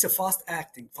 it's a fast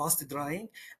acting, fast drying,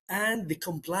 and the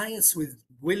compliance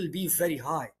will be very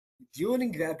high.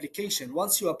 During the application,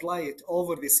 once you apply it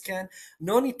over the skin,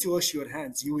 no need to wash your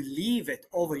hands. You will leave it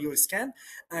over your skin,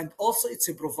 and also it's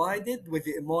provided with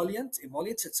the emollient.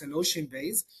 Emollient, it's an ocean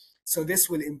base, so this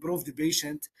will improve the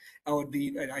patient or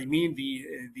the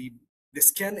the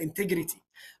skin integrity,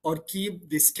 or keep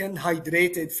the skin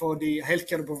hydrated for the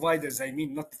healthcare providers, I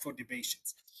mean, not for the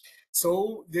patients.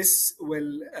 So this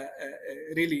will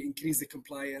really increase the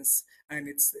compliance, and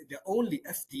it's the only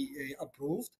FDA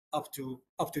approved up to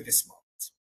this moment.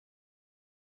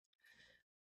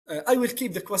 I will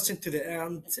keep the question to the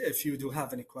end if you do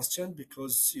have any question,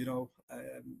 because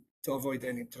to avoid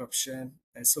any interruption.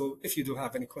 And so if you do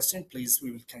have any question, please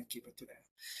we will can keep it to the end.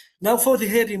 Now for the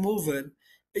hair removal,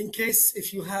 in case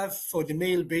if you have for the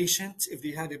male patient, if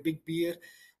they had a big beard,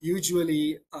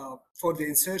 usually for the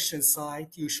insertion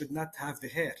site, you should not have the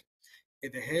hair.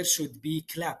 The hair should be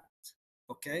clapped.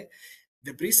 Okay,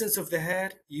 the presence of the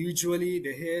hair, usually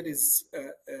the hair is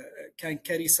can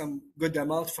carry some good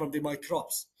amount from the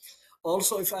microbes.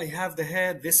 Also, if I have the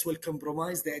hair, this will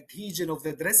compromise the adhesion of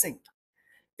the dressing.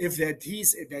 If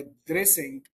the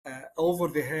dressing over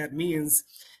the hair means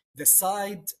the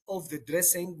side of the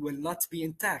dressing will not be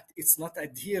intact, it's not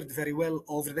adhered very well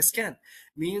over the skin,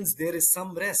 means there is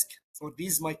some risk for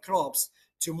these microbes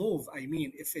to move. I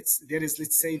mean, if it's there is,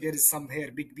 let's say there is some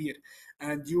hair, big beard,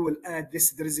 and you will add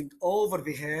this dressing over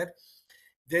the hair,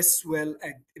 this will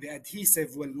the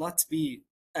adhesive will not be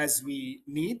as we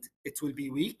need, it will be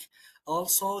weak.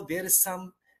 Also, there is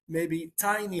some maybe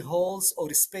tiny holes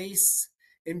or space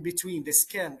in between the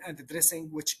skin and the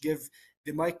dressing, which give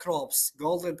the microbes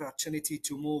golden opportunity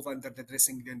to move under the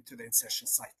dressing into the insertion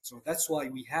site. So that's why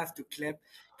we have to clip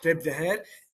the hair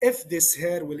if this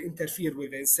hair will interfere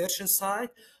with the insertion site,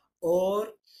 or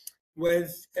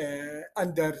with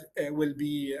under will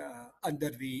be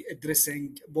under the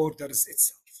dressing borders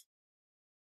itself.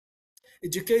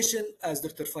 Education, as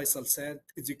Dr. Faisal said,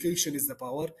 education is the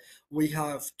power. We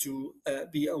have to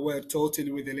be aware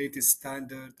totally with the latest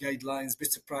standard guidelines,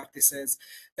 best practices.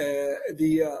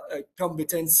 The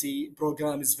competency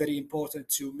program is very important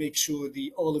to make sure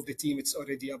the all of the team is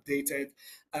already updated,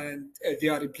 and they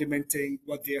are implementing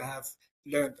what they have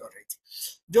learned already.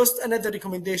 Just another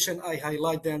recommendation, I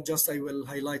highlight them, just I will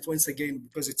highlight once again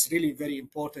because it's really very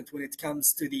important when it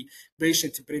comes to the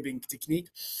patient prepping technique.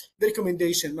 The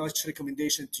recommendation, much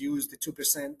recommendation to use the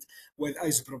 2% with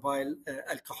isopropyl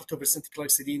alcohol, 2%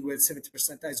 chlorhexidine with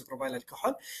 70% isopropyl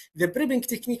alcohol. The prepping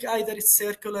technique, either it's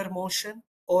circular motion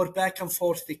or back and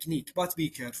forth technique, but be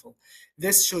careful.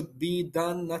 This should be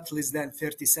done not less than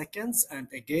 30 seconds. And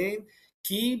again,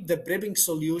 keep the prepping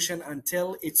solution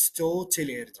until it's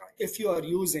totally air dry. If you are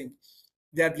using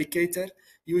the applicator,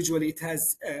 usually it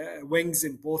has wings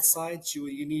in both sides.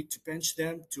 You need to pinch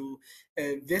them to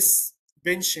this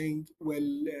pinching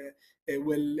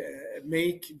will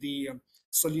make the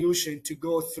solution to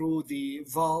go through the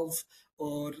valve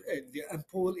or the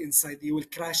ampoule inside. You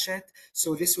will crash it,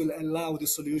 so this will allow the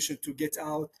solution to get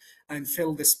out and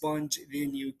fill the sponge.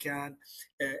 Then you can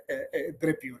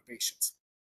prep your patients.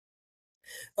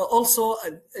 Also,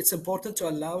 it's important to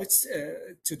allow it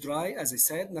to dry, as I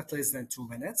said, not less than 2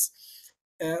 minutes.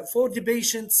 For the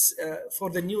patients, for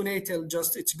the neonatal,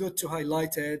 just it's good to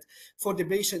highlight it. For the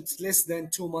patients less than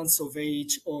 2 months of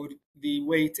age, or the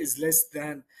weight is less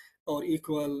than or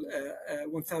equal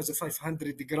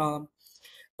 1,500 gram,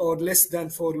 or less than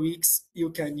 4 weeks,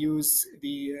 you can use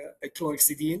the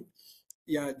chlorhexidine.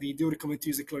 Yeah, they do recommend to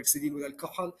use the chlorhexidine with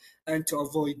alcohol, and to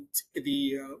avoid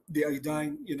the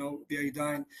iodine. The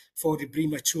iodine for the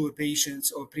premature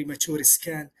patients or premature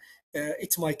scan,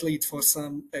 it might lead for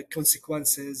some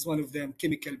consequences. One of them,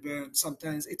 chemical burn.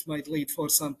 Sometimes it might lead for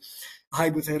some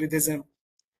hypothyroidism.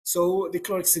 So the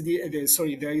chlorhexidine,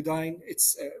 the iodine,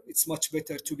 it's much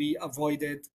better to be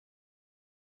avoided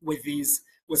with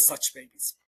such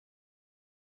babies.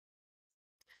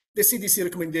 The CDC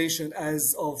recommendation,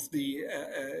 as of the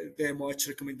March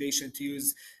recommendation, to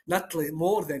use not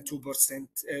more than 2%,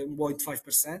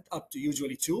 0.5%, up to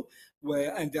usually 2,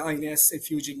 and the INS,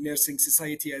 Infusing Nursing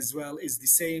Society, as well, is the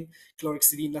same.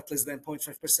 Chlorhexidine not less than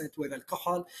 0.5% with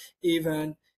alcohol.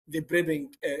 Even the prepping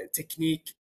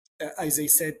technique, as I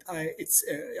said, it's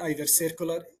either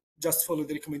circular, just follow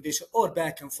the recommendation, or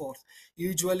back and forth.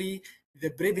 Usually, the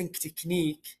prepping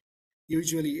technique,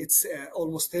 usually it's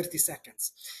almost 30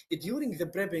 seconds. During the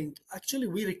prepping, actually,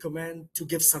 we recommend to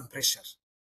give some pressure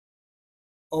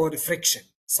or friction,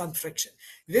 some friction.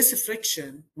 This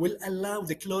friction will allow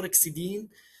the chlorhexidine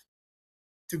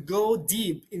to go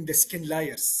deep in the skin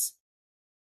layers.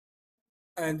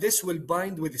 And this will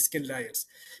bind with the skin layers.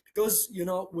 Because,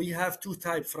 we have two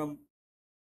types from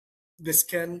the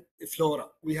skin flora.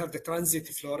 We have the transit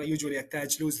flora, usually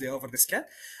attached loosely over the skin,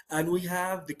 and we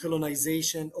have the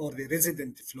colonization or the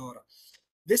resident flora.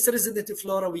 This resident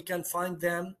flora, we can find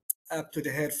them up to the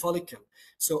hair follicle.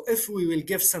 So if we will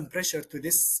give some pressure to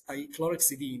this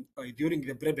chlorhexidine during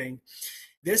the prepping,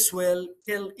 This will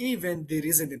kill even the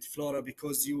resident flora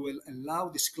because you will allow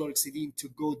this chlorhexidine to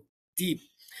go deep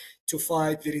to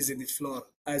fight the resident flora,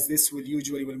 as this will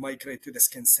usually will migrate to the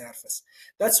skin surface.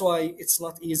 That's why it's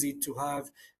not easy to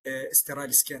have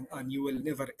sterile skin, and you will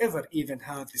never ever even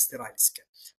have the sterile skin.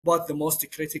 But the most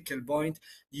critical point,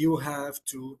 you have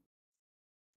to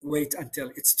wait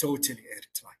until it's totally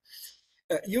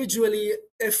airtight. Usually,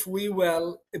 if we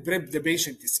will prep the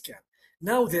patient skin,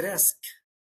 now the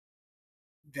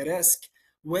risk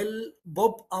will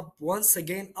bob up once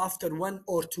again after 1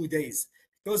 or 2 days,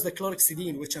 because the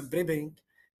chlorhexidine which I'm prepping,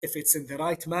 if it's in the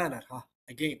right manner,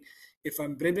 again, if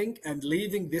I'm prepping and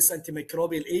leaving this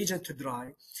antimicrobial agent to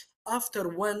dry, after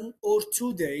 1 or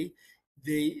 2 days,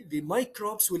 the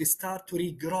microbes will start to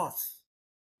regrowth.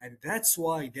 And that's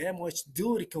why they much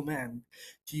do recommend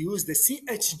to use the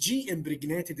CHG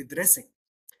impregnated dressing,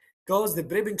 because the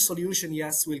prepping solution,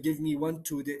 yes, will give me 1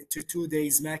 to 2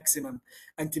 days maximum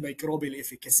antimicrobial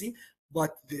efficacy,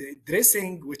 but the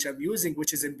dressing which I'm using,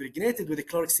 which is impregnated with the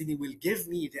chlorhexidine, will give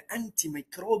me the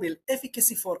antimicrobial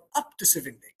efficacy for up to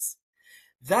 7 days.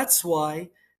 That's why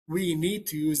we need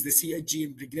to use the CHG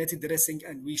impregnated dressing,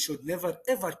 and we should never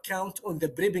ever count on the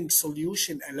prepping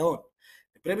solution alone.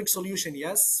 The prepping solution,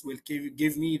 yes, will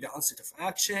give me the onset of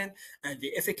action and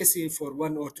the efficacy for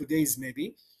 1 or 2 days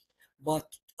maybe,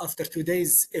 but after 2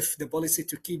 days, if the policy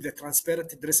to keep the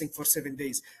transparent dressing for 7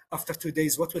 days, after 2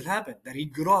 days, what will happen? The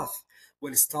regrowth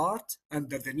will start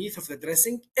underneath of the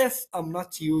dressing if I'm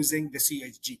not using the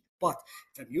CHG. But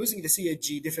if I'm using the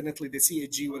CHG, definitely the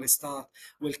CHG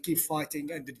will keep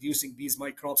fighting and reducing these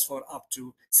microbes for up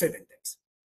to 7 days.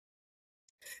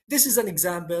 This is an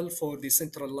example for the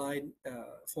central line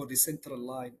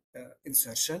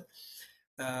insertion.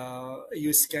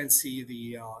 You can see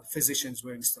the physicians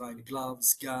wearing sterile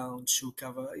gloves, gown, shoe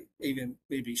cover, even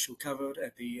maybe shoe cover,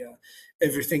 and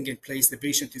everything in place. The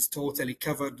patient is totally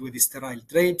covered with the sterile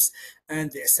drapes,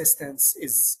 and the assistance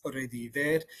is already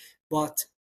there. But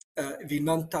the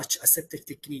non-touch aseptic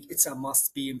technique, it's a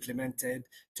must be implemented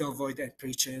to avoid any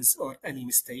breaches or any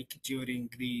mistake during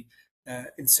the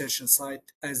insertion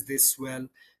site, as this will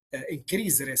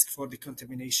increase the risk for the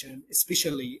contamination,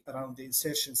 especially around the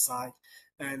insertion site,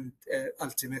 and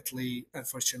ultimately,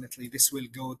 unfortunately, this will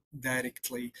go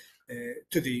directly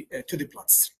to the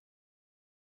bloodstream.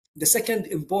 The second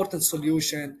important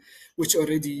solution, which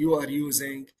already you are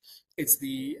using, it's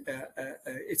the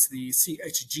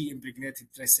CHG impregnated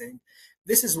dressing.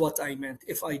 This is what I meant.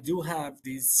 If I do have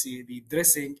the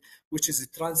dressing, which is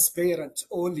transparent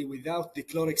only without the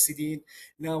chlorhexidine,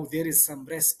 now there is some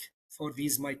risk for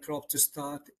these microbes to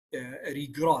start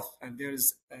regrowth, and there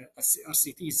is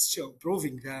RCTs show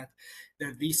proving that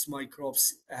these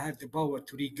microbes have the power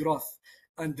to regrowth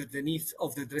underneath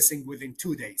of the dressing within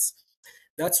 2 days.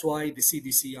 That's why the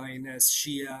CDC, INS,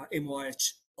 SHIA,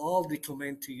 MOH all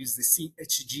recommend to use the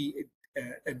CHG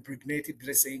impregnated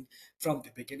dressing from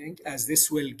the beginning, as this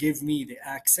will give me the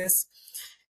access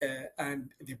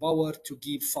and the power to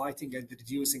keep fighting and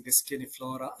reducing the skin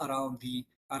flora around the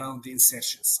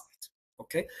insertion site.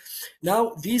 Okay,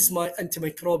 now these my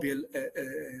antimicrobial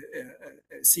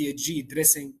CHG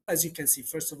dressing, as you can see,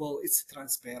 first of all, it's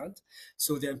transparent.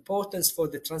 So the importance for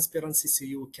the transparency, so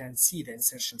you can see the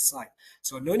insertion site.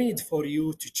 So no need for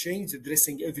you to change the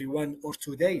dressing every 1 or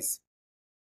 2 days.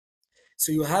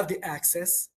 So you have the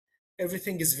access.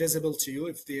 Everything is visible to you.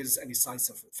 If there's any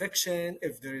signs of infection,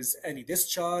 if there is any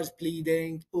discharge,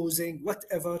 bleeding, oozing,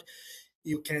 whatever,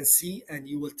 you can see and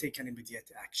you will take an immediate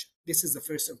action. This is the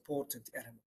first important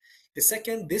element. The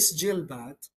second, this gel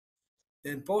pad,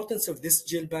 the importance of this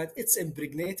gel pad, it's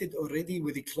impregnated already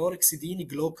with the chlorhexidine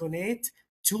gluconate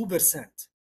 2%.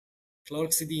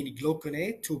 Chlorhexidine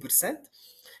gluconate 2%.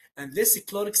 And this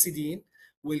chlorhexidine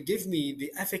will give me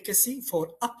the efficacy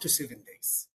for up to 7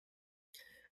 days.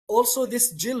 Also,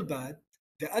 this gel pad,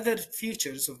 the other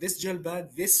features of this gel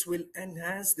pad, this will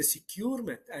enhance the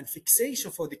securement and fixation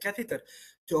for the catheter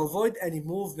to avoid any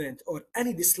movement or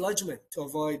any dislodgement, to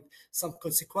avoid some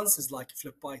consequences like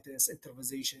phlebitis,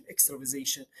 intravasation,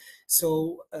 extravasation.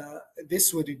 So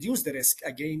this will reduce the risk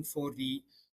again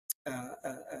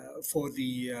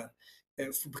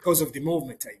because of the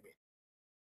movement, I mean.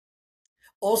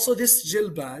 Also, this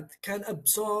gel pad can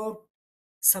absorb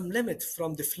some limit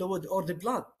from the fluid or the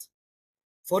blood.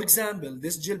 For example,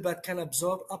 this gel pad can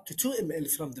absorb up to 2 ml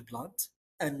from the blood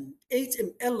and 8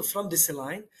 ml from the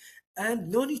saline, and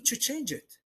no need to change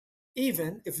it.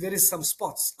 Even if there is some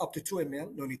spots up to 2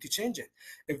 ml, no need to change it.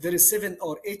 If there is 7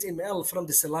 or 8 ml from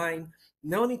the saline,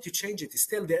 no need to change it.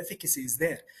 Still, the efficacy is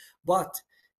there. But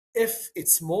If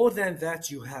it's more than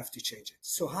that, you have to change it.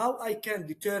 So how I can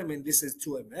determine this is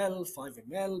 2 ml, 5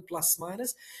 ml, plus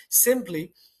minus?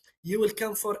 Simply, you will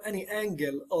come for any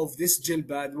angle of this gel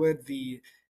pad where the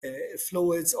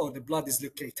fluids or the blood is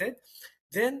located.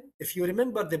 Then, if you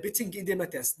remember the pitting edema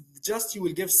test, just you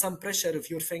will give some pressure of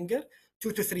your finger,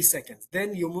 2 to 3 seconds.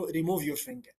 Then you remove your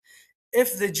finger.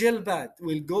 If the gel pad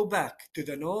will go back to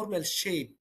the normal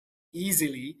shape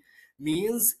easily,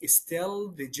 means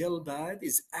still the gel pad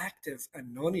is active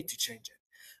and no need to change it.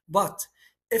 But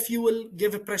if you will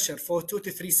give a pressure for 2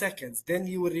 to 3 seconds, then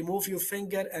you will remove your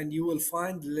finger and you will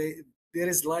find there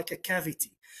is like a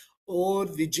cavity, or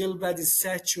the gel pad is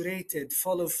saturated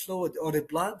full of fluid or the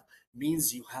blood,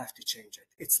 means you have to change it.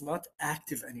 It's not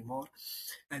active anymore.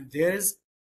 And there's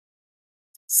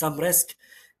some risk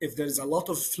if there is a lot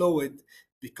of fluid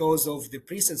because of the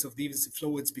presence of these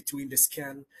fluids between the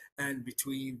skin and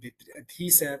between the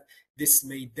adhesive. This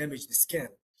may damage the skin,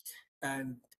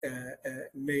 and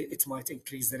it might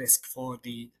increase the risk for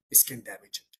the skin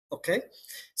damage. Okay,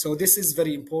 so this is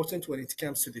very important when it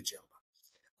comes to the gel.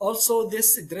 Also,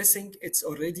 this dressing, it's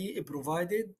already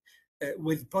provided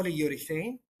with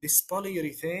polyurethane. This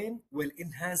polyurethane will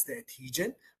enhance the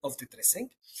adhesion of the dressing.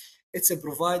 It's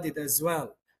provided as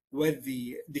well with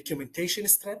the documentation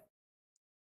strip,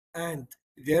 and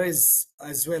there is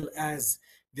as well as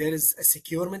there is a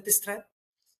securement strap,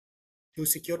 two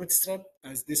securement strap,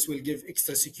 as this will give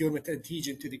extra securement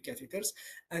adhesion to the catheters.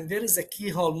 And there is a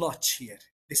keyhole notch here.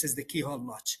 This is the keyhole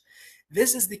notch.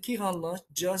 This is the keyhole notch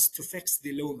just to fix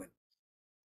the lumen.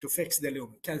 To fix the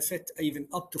lumen can fit even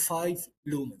up to 5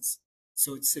 lumens.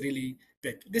 So it's really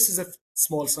big. This is a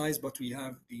small size, but we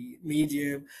have the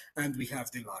medium and we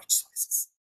have the large sizes.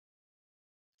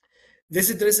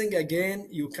 This dressing, again,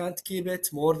 you can't keep it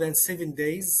more than 7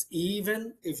 days,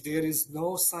 even if there is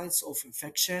no signs of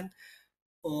infection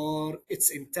or it's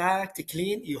intact,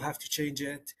 clean. You have to change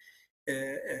it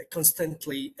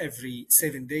constantly every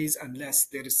 7 days, unless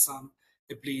there is some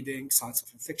bleeding, signs of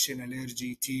infection,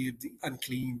 allergy, tear,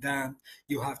 unclean, damp.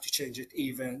 You have to change it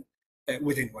even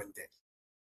within 1 day.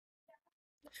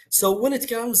 So when it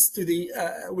comes to the,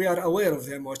 we are aware of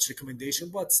the MOH recommendation,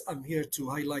 but I'm here to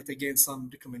highlight again some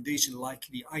recommendation like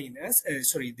the INS,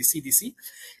 sorry, the CDC.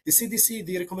 The CDC,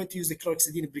 they recommend to use the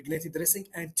chlorhexidine impregnated dressing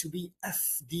and to be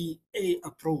FDA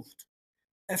approved.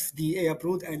 FDA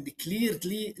approved and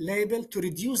clearly labeled to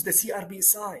reduce the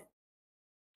CRBSI.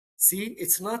 See,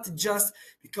 it's not just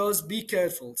because, be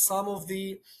careful, some of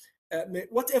the,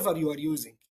 whatever you are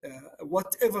using,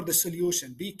 whatever the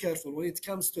solution, be careful when it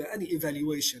comes to any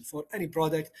evaluation for any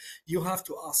product. You have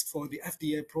to ask for the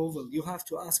FDA approval. You have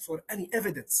to ask for any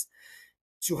evidence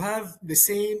to have the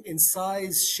same in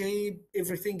size, shape,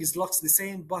 everything is looks the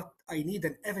same, but I need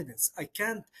an evidence. I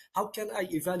can't, how can I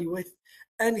evaluate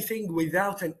anything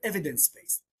without an evidence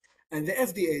base? And the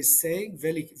FDA is saying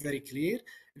very, very clear,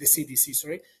 the CDC,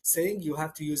 sorry, saying you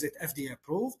have to use it FDA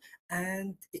approved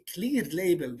and a clear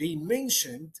label. They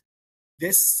mentioned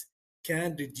this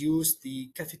can reduce the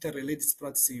catheter-related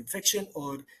bloodstream infection,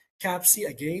 or CLABSI.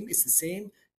 Again, it's the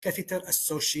same,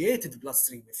 catheter-associated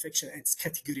bloodstream infection, and it's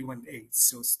category 1A.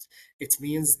 So it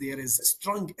means there is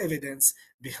strong evidence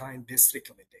behind this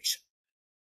recommendation.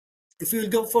 If we will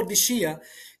go for the Shia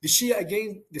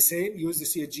again, the same, use the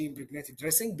CHG impregnated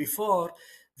dressing. Before,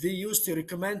 they used to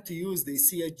recommend to use the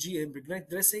CHG impregnated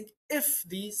dressing if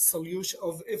the solution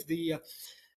of, if the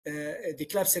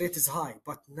CLABSI rate is high.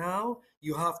 But now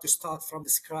you have to start from the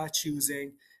scratch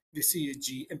using the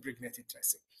CHG impregnated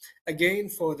dressing. Again,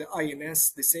 for the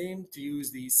INS, the same, to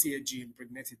use the CHG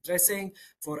impregnated dressing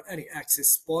for any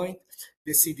access point.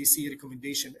 The CDC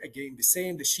recommendation, again, the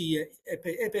same. The Shia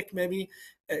EPIC, maybe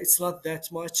it's not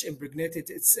that much impregnated.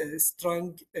 It's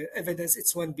strong evidence.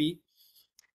 It's 1B.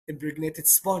 Impregnated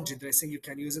sponge dressing, you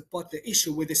can use it. But the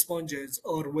issue with the sponges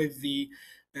or with the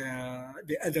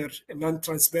other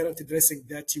non-transparent dressing,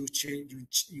 that you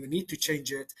change, you need to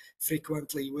change it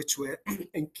frequently, which will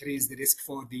increase the risk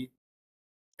for the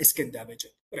skin damage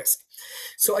risk.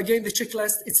 So again, the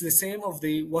checklist, it's the same of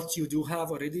the what you do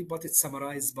have already, but it's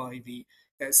summarized by the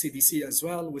CDC as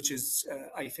well, which is,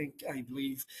 I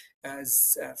believe,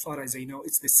 as far as I know,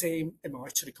 it's the same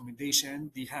MOH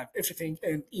recommendation. They have everything,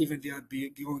 and even they are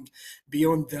going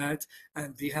beyond that,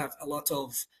 and they have a lot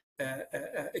of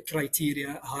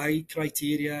criteria, high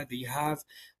criteria. They have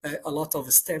a lot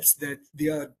of steps that they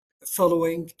are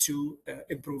following to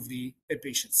improve the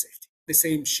patient safety. The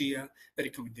same Shia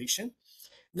recommendation.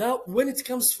 Now, when it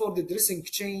comes for the dressing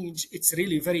change, it's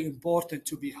really very important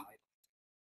to be high.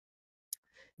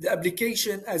 The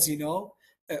application, as you know,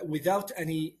 without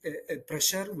any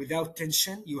pressure, without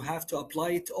tension, you have to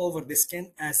apply it over the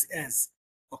skin as is.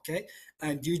 okay?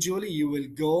 And usually you will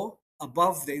go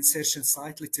above the insertion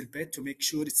site a little bit to make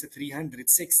sure it's a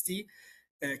 360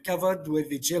 covered with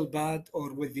the gel pad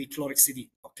or with the chlorhexidine,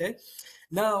 okay?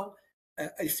 Now,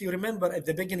 if you remember at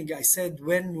the beginning, I said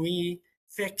when we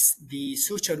fix the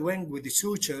suture wing with the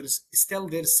sutures, still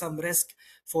there's some risk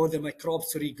for the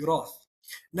microbes regrowth.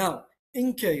 Now,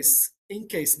 in case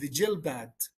the gel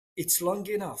pad it's long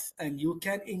enough and you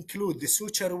can include the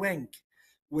suture wing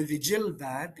with the gel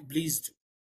pad, please do,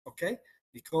 okay?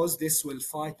 Because this will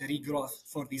fight the regrowth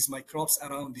for these microbes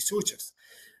around the sutures.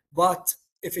 But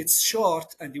if it's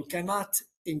short and you cannot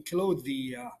include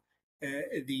the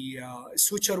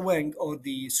suture wing or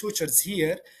the sutures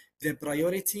here, the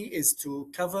priority is to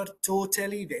cover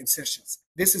totally the insertions.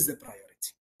 This is the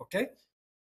priority, okay?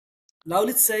 Now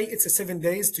let's say it's a 7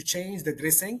 days to change the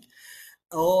dressing,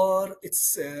 or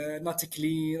it's not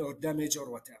clean or damaged or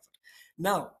whatever.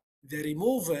 Now, the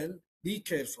removal, be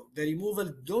careful. The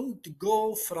removal don't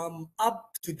go from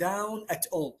up to down at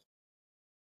all.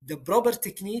 The proper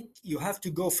technique, you have to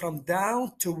go from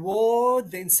down toward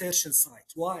the insertion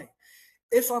site. Why?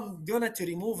 If I'm gonna to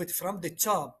remove it from the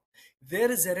top,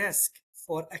 there is a risk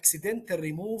for accidental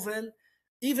removal,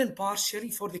 even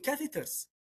partially for the catheters,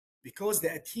 because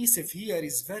the adhesive here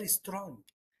is very strong.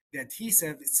 The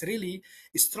adhesive is really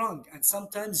strong, and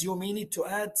sometimes you may need to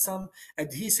add some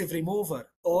adhesive remover,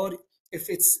 or if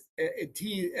it's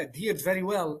adhered very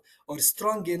well or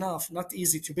strong enough, not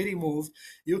easy to be removed,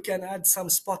 you can add some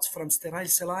spots from sterile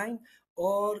saline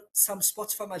or some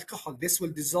spots from alcohol. This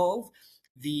will dissolve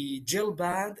the gel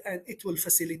pad and it will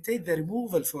facilitate the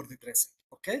removal for the dressing.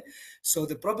 Okay, so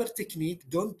the proper technique,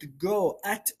 don't go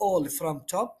at all from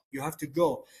top, you have to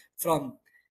go from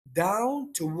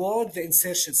down toward the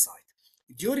insertion site.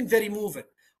 During the removal,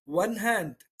 one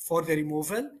hand for the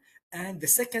removal, and the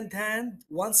second hand,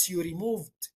 once you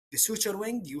removed the suture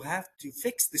wing, you have to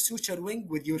fix the suture wing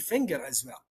with your finger as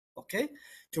well, okay,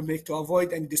 to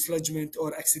avoid any dislodgement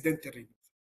or accidental removal.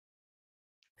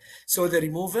 So the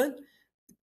removal,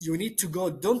 you need to go,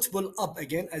 don't pull up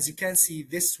again. As you can see,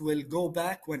 this will go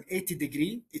back 180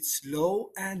 degree. It's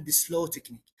low and slow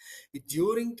technique.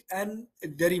 During and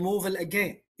the removal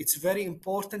again, it's very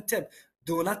important tip.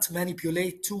 Do not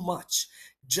manipulate too much.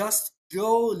 Just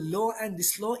go low and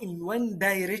slow in one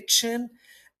direction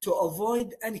to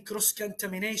avoid any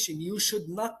cross-contamination. You should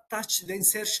not touch the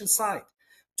insertion site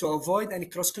to avoid any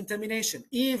cross-contamination,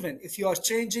 even if you are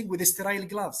changing with sterile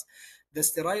gloves. The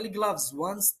sterile gloves,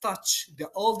 once touch the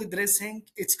old dressing,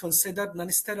 it's considered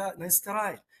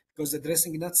non-sterile because the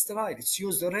dressing is not sterile. It's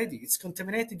used already. It's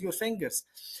contaminated your fingers.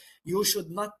 You should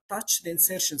not touch the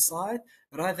insertion site,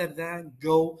 rather than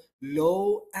go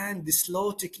low and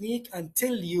slow technique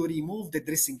until you remove the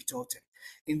dressing totally.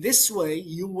 In this way,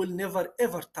 you will never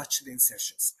ever touch the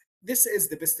insertion site. This is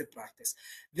the best practice.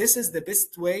 This is the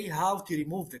best way how to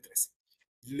remove the dressing.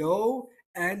 Low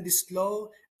and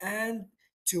slow and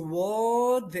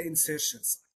toward the insertion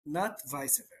site, not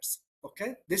vice versa.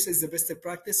 Okay, this is the best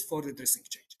practice for the dressing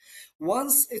change.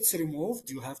 Once it's removed,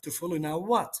 you have to follow now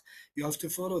what? You have to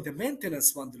follow the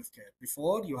maintenance bundle of care.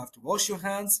 Before, you have to wash your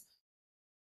hands,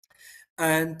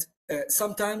 and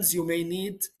sometimes you may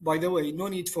need, by the way, no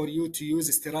need for you to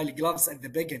use sterile gloves at the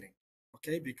beginning,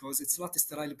 okay, because it's not a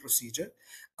sterile procedure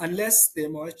unless there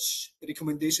much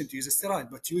recommendation to use a sterile.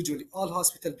 But usually all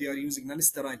hospitals, they are using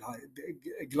non-sterile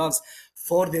gloves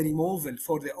for the removal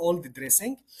for the old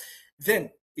dressing.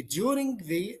 Then during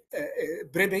the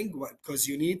prepping, because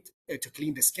you need to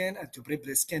clean the skin and to prep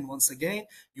the skin once again,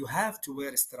 you have to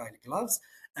wear sterile gloves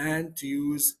and to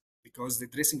use, because the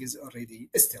dressing is already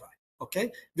sterile.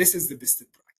 Okay, this is the best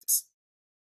practice.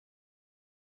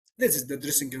 This is the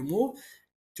dressing remove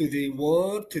to the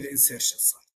insertion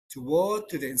site,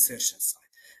 to the insertion site,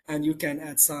 and you can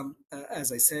add some,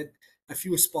 as I said, a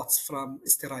few spots from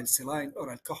sterile saline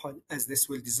or alcohol, as this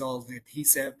will dissolve the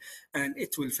adhesive and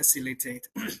it will facilitate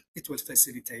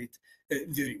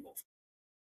the remove.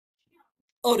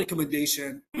 Our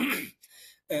recommendation,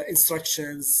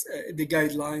 instructions, the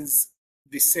guidelines,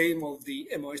 the same of the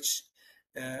MOH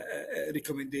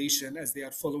recommendation, as they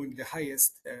are following the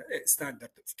highest standard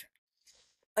of care.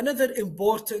 Another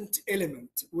important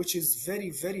element, which is very,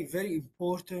 very, very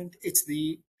important, it's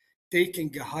the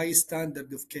taking a high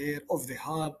standard of care of the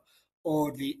hub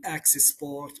or the access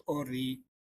port or the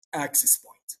access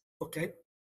point. Okay.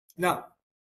 Now,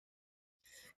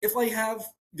 if I have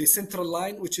the central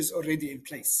line, which is already in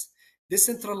place, this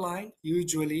central line,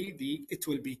 usually it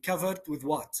will be covered with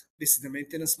what? This is the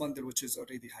maintenance bundle, which is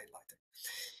already highlighted.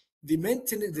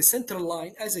 The central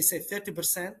line, as I said,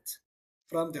 30%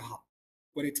 from the hub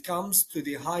when it comes to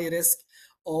the high risk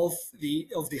of the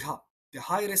hub. The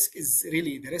high risk is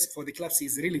really, the risk for the CLABSI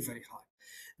is really very high.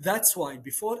 That's why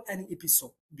before any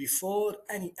episode, before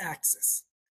any access,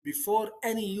 before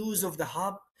any use of the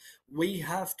hub, we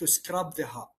have to scrub the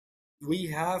hub. We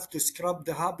have to scrub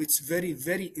the hub. It's very,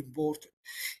 very important.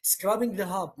 Scrubbing the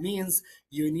hub means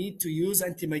you need to use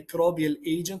antimicrobial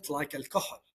agent like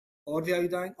alcohol or the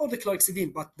iodine or the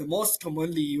chlorhexidine, but the most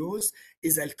commonly used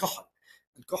is alcohol.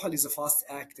 Alcohol is a fast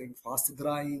acting, fast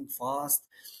drying, fast.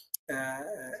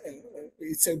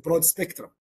 It's a broad spectrum.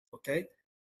 Okay,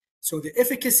 so the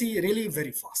efficacy really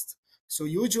very fast. So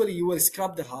usually you will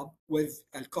scrub the hub with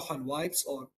alcohol wipes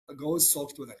or gauze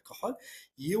soaked with alcohol.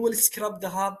 You will scrub the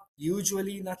hub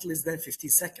usually not less than 15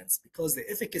 seconds because the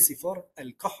efficacy for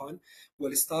alcohol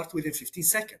will start within 15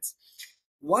 seconds.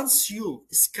 Once you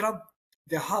scrub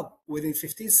the hub within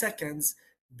 15 seconds,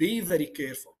 be very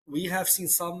careful. We have seen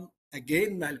some,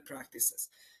 again, malpractices.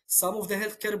 Some of the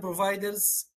healthcare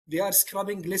providers, they are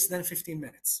scrubbing less than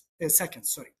 15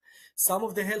 seconds, sorry. Some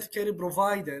of the healthcare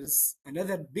providers,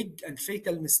 another big and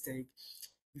fatal mistake,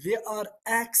 they are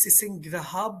accessing the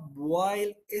hub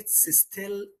while it's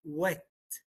still wet,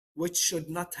 which should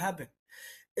not happen.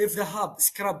 If the hub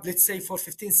scrubbed, let's say for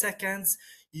 15 seconds,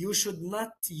 you should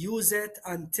not use it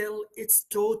until it's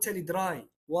totally dry.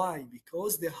 Why?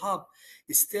 Because the hub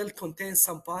still contains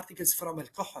some particles from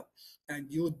alcohol,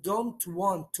 and you don't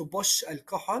want to push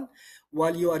alcohol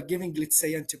while you are giving, let's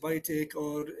say, antibiotic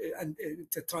or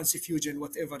transfusion,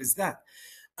 whatever is that.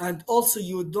 And also,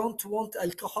 you don't want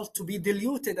alcohol to be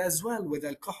diluted as well with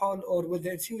alcohol or with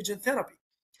the infusion therapy.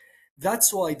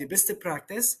 That's why the best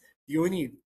practice, you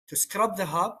need to scrub the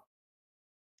hub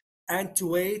and to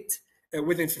wait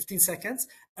within 15 seconds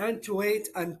and to wait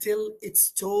until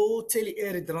it's totally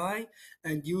air dry,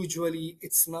 and usually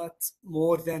it's not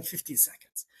more than 15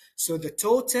 seconds. So the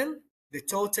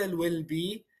total will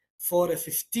be for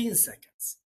 15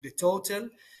 seconds. The total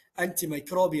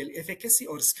antimicrobial efficacy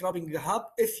or scrubbing the hub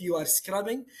if you are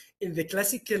scrubbing in the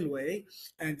classical way,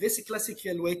 and this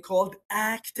classical way called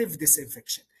active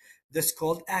disinfection. This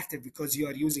called active because you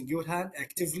are using your hand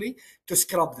actively to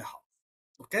scrub the hub.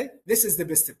 Okay, this is the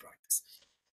best practice.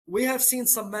 We have seen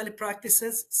some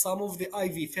malpractices. Some of the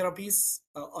IV therapies,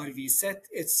 IV set,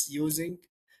 it's using,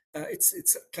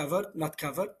 it's covered, not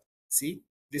covered. See,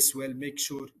 this will make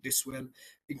sure this will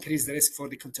increase the risk for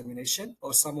the contamination,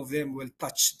 or some of them will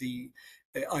touch the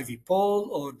IV pole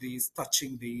or these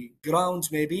touching the ground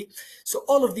maybe. So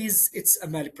all of these, it's a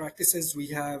malpractices. We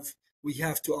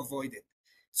have to avoid it.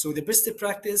 So the best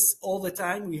practice all the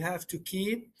time, we have to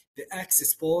keep the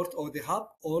access port or the hub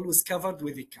always covered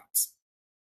with the caps.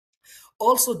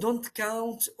 Also, don't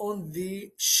count on the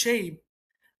shape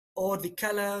or the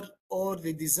color or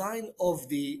the design of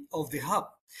the hub.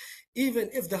 Even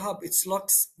if the hub it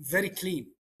looks very clean,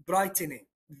 brightening,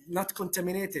 not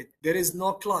contaminated, there is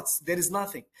no clots, there is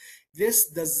nothing. This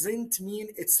doesn't mean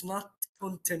it's not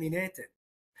contaminated.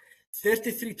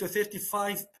 33 to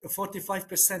 35,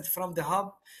 45% from the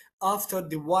hub after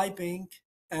the wiping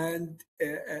and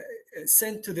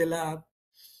sent to the lab,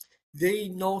 they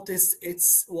notice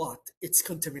it's what? It's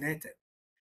contaminated.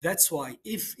 That's why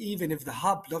even if the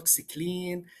hub looks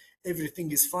clean,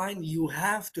 everything is fine, you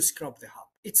have to scrub the hub.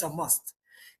 It's a must.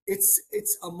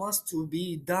 It's a must to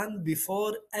be done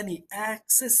before any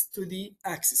access to the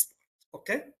access point.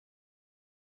 Okay?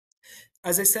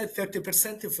 As I said,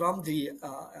 30% from the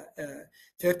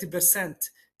 30%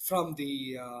 from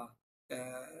the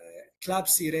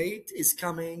CLABSI rate is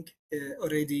coming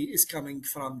already is coming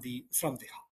from the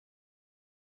hub.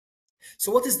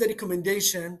 So what is the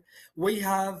recommendation? We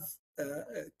have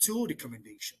two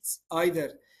recommendations: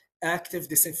 either active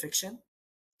disinfection,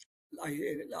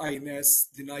 INS,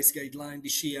 the NICE guideline, the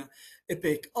SHIA,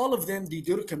 EPIC, all of them, they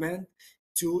do recommend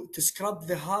to scrub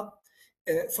the hub.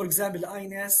 For example,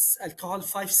 INS, alcohol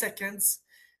 5 seconds,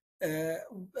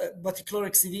 but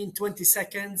chlorhexidine 20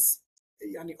 seconds,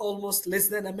 yani almost less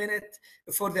than a minute.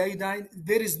 For the iodine,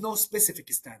 there is no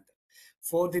specific standard.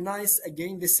 For the NICE,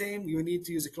 again, the same, you need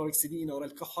to use chlorhexidine or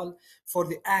alcohol for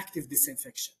the active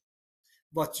disinfection.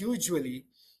 But usually,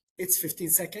 it's 15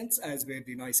 seconds as per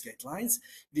the NICE guidelines.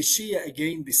 The SHIA,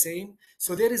 again, the same.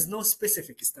 So there is no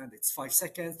specific standard. It's 5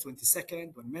 seconds, 20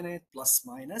 seconds, 1 minute, plus,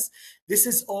 minus. This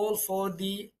is all for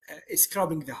the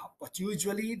scrubbing the hub. But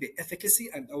usually, the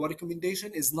efficacy and our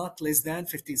recommendation is not less than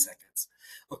 15 seconds.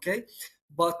 Okay?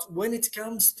 But when it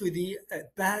comes to the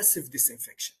passive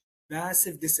disinfection,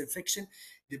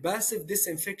 the passive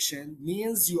disinfection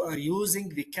means you are using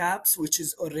the caps which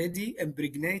is already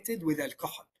impregnated with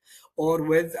alcohol or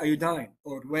with iodine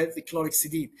or with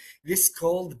chlorhexidine. This is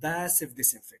called passive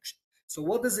disinfection. So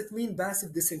what does it mean,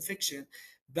 passive disinfection?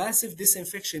 Passive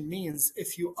disinfection means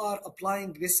if you are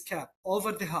applying this cap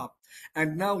over the hub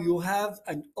and now you have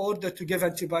an order to give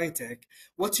antibiotic,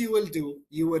 what you will do,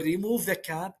 you will remove the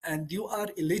cap and you are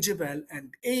eligible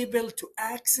and able to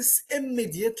access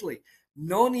immediately.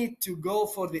 No need to go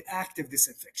for the active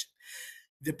disinfection.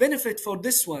 The benefit for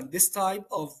this one, this type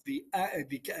of the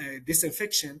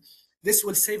disinfection, this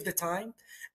will save the time,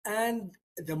 and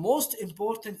the most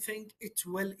important thing, it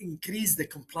will increase the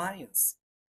compliance.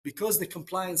 Because the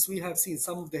compliance, we have seen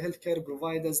some of the healthcare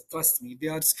providers, trust me, they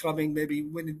are scrubbing maybe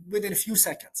within a few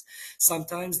seconds.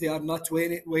 Sometimes they are not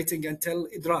waiting until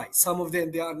it dry. Some of them,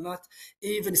 they are not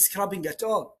even scrubbing at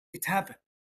all. It happens.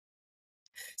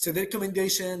 So the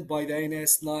recommendation by the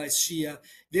INS, NICE, SHIA,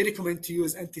 they recommend to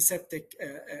use antiseptic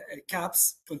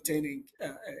caps containing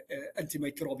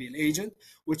antimicrobial agent,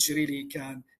 which really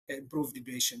can improve the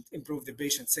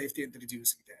patient safety and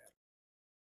reducing the error.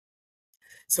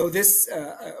 So this,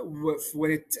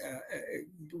 when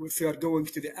if you are going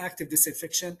to the active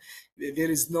disinfection, there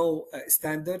is no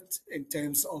standard in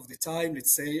terms of the time,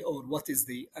 let's say, or what is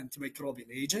the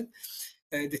antimicrobial agent.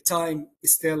 The time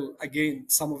is still, again,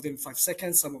 some of them 5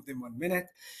 seconds, some of them 1 minute.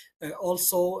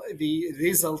 Also, the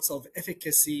results of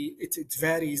efficacy, it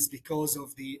varies because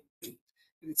of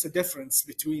it's a difference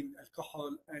between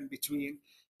alcohol and between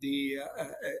the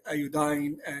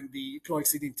iodine and the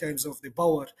chlorhexidine in terms of the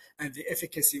power and the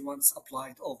efficacy once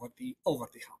applied over the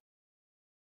hump.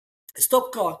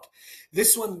 Stopcock,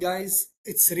 this one, guys,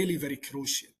 it's really very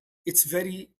crucial. It's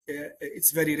very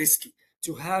risky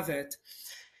to have it.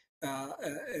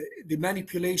 The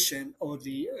manipulation or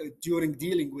the during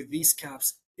dealing with these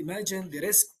caps, imagine the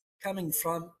risk coming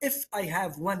from, if I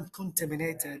have one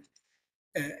contaminated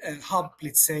hub,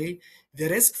 let's say, the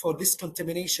risk for this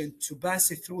contamination to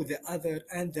pass it through the other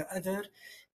and the other,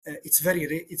 it's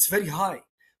very high.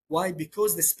 Why?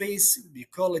 Because the space, we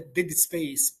call it dead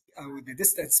space, the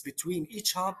distance between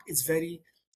each hub is very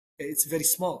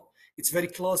small. It's very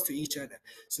close to each other.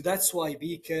 So that's why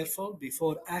be careful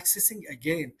before accessing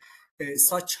again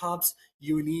such hubs.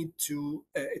 You need to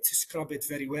scrub it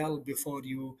very well before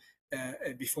you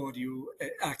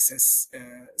access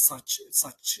such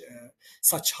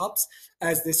hubs,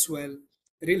 as this will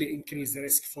really increase the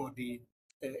risk for the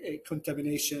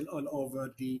contamination all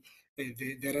over the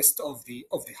rest of the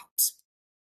hubs.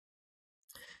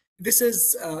 This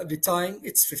is the time.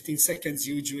 It's 15 seconds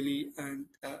usually, and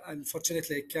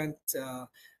unfortunately, I can't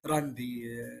run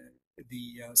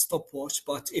the stopwatch.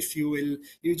 But if you will,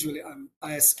 usually I'm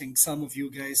asking some of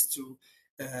you guys to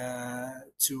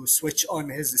switch on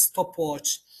his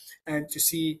stopwatch and to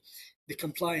see the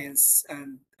compliance.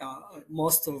 And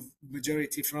most of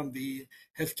majority from the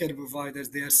healthcare providers,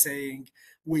 they are saying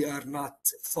we are not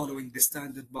following the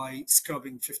standard by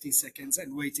scrubbing 15 seconds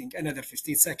and waiting another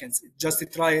 15 seconds. Just to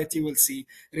try it, you will see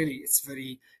really it's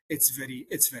very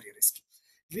risky.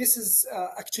 This is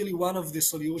actually one of the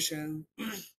solutions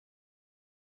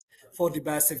for the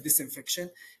passive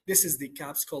disinfection. This is the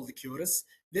caps called the Curus.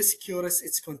 This Curus,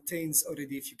 it contains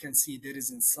already, if you can see, there is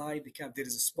inside the cap, there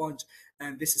is a sponge,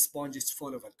 and this sponge is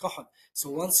full of alcohol. So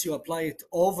once you apply it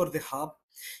over the hub,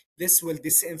 this will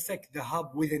disinfect the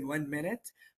hub within 1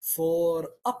 minute for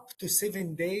up to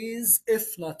 7 days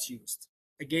if not used.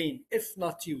 Again, if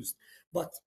not used.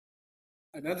 But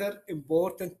another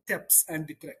important tips and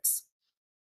the tricks.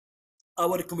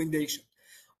 Our recommendation,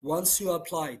 once you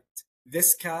applied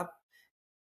this cap,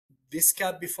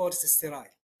 before it's sterile,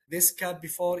 this cap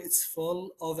before it's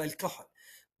full of alcohol,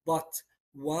 but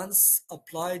once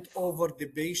applied over the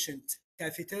patient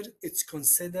catheter, it's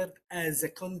considered as a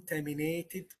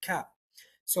contaminated cap.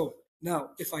 So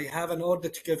now, if I have an order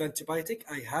to give antibiotic,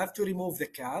 I have to remove the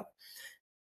cap.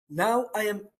 Now I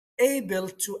am able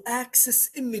to access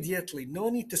immediately. No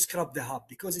need to scrub the hub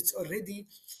because it's already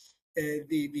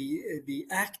the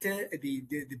active,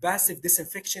 the passive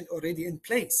disinfection already in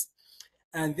place,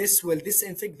 and this will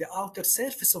disinfect the outer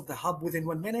surface of the hub within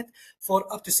 1 minute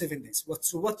for up to 7 days.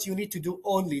 So what you need to do,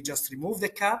 only just remove the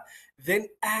cap, then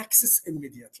access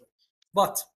immediately.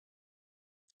 But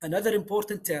another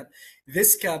important tip,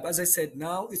 this cap, as I said,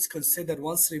 now it's considered,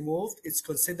 once removed, it's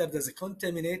considered as a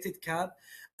contaminated cap,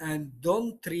 and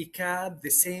don't recap the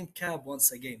same cap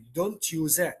once again. Don't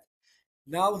use it.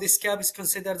 Now this cap is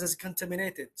considered as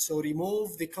contaminated, so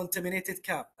remove the contaminated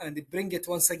cap and bring it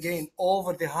once again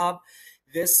over the hub.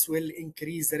 This will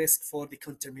increase the risk for the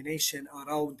contamination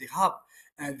around the hub,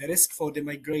 and the risk for the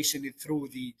migration through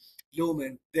the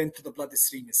lumen then to the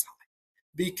bloodstream is high.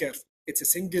 Be careful. It's a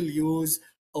single-use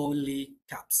only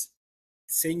caps.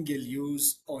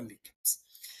 Single-use only caps.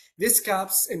 These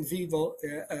caps in vivo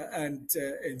and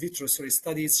in vitro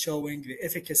studies showing the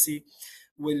efficacy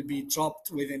will be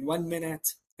dropped within 1 minute,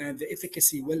 and the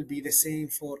efficacy will be the same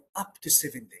for up to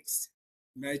 7 days.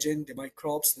 Imagine the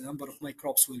microbes, the number of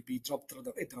microbes will be dropped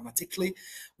dramatically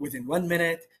within 1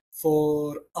 minute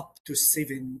for up to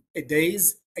 7 days.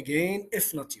 Again,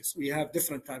 if not used, we have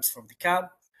different types from the cab.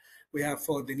 We have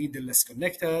for the needleless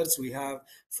connectors. We have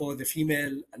for the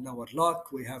female lower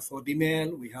lock. We have for the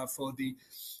male. We have for the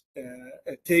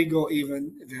Tego, even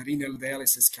the renal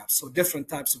dialysis caps. So different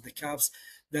types of the caps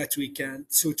that we can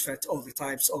suit fit all the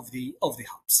types of the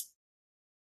hubs.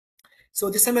 So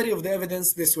the summary of the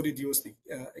evidence, this will reduce the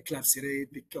CLABSI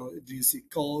rate, because reduce the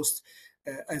cost,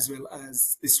 as well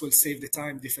as this will save the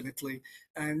time definitely,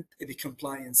 and the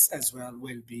compliance as well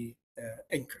will be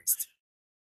increased.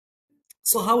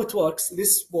 So how it works,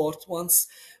 this port, once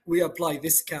we apply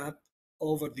this cap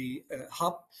over the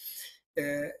hub,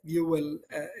 you will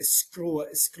scroll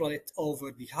it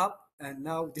over the hub, and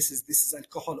now this is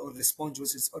alcohol, or the sponge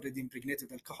which is already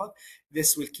impregnated alcohol.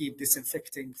 This will keep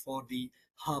disinfecting for the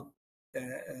hub,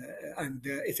 and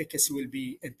the efficacy will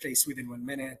be in place within 1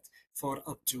 minute for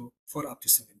up to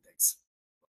 7 days.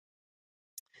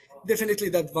 Definitely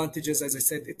the advantages, as I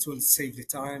said, it will save the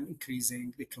time,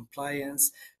 increasing the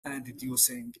compliance and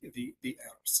reducing the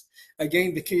errors.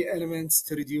 Again, the key elements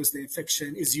to reduce the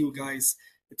infection is you guys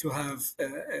to have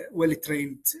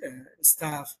well-trained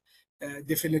staff.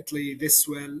 Definitely this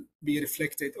will be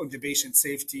reflected on the patient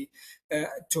safety,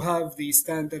 to have the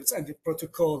standards and the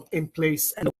protocol in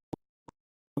place, and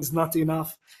is not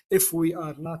enough if we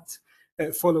are not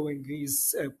following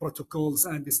these protocols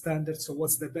and the standards. So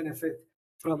what's the benefit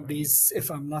from these if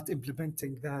I'm not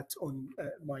implementing that on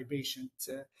my patient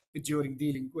during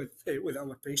dealing with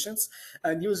our patients,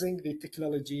 and using the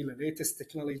technology, the latest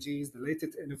technologies, the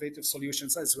latest innovative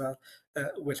solutions as well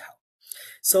will help.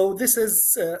 So this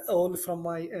is all from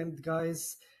my end,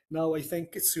 guys. Now I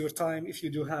think it's your time. If you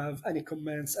do have any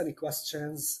comments, any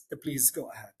questions, please go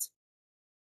ahead.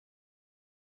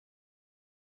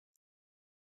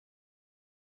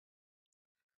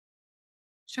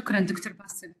 شكرا دكتور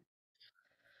باسل.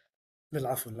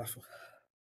 العفو العفو.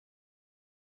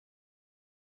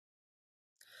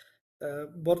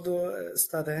 برضو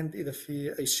استاذ هند اذا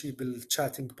في اي شيء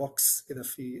بالchatting box، اذا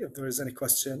في if there is any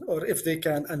question or if they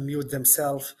can unmute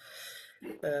themselves,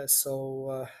 so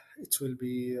it will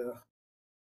be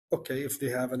okay if they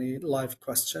have any live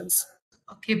questions.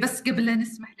 اوكي، بس قبل لا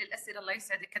نسمح للاسئله الله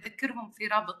يسعدك اذكرهم في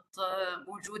رابط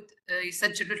موجود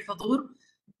يسجل الحضور،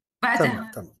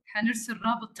 بعدها تمام حنرسل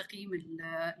رابط تقييم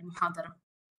المحاضره.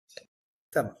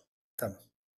 تمام.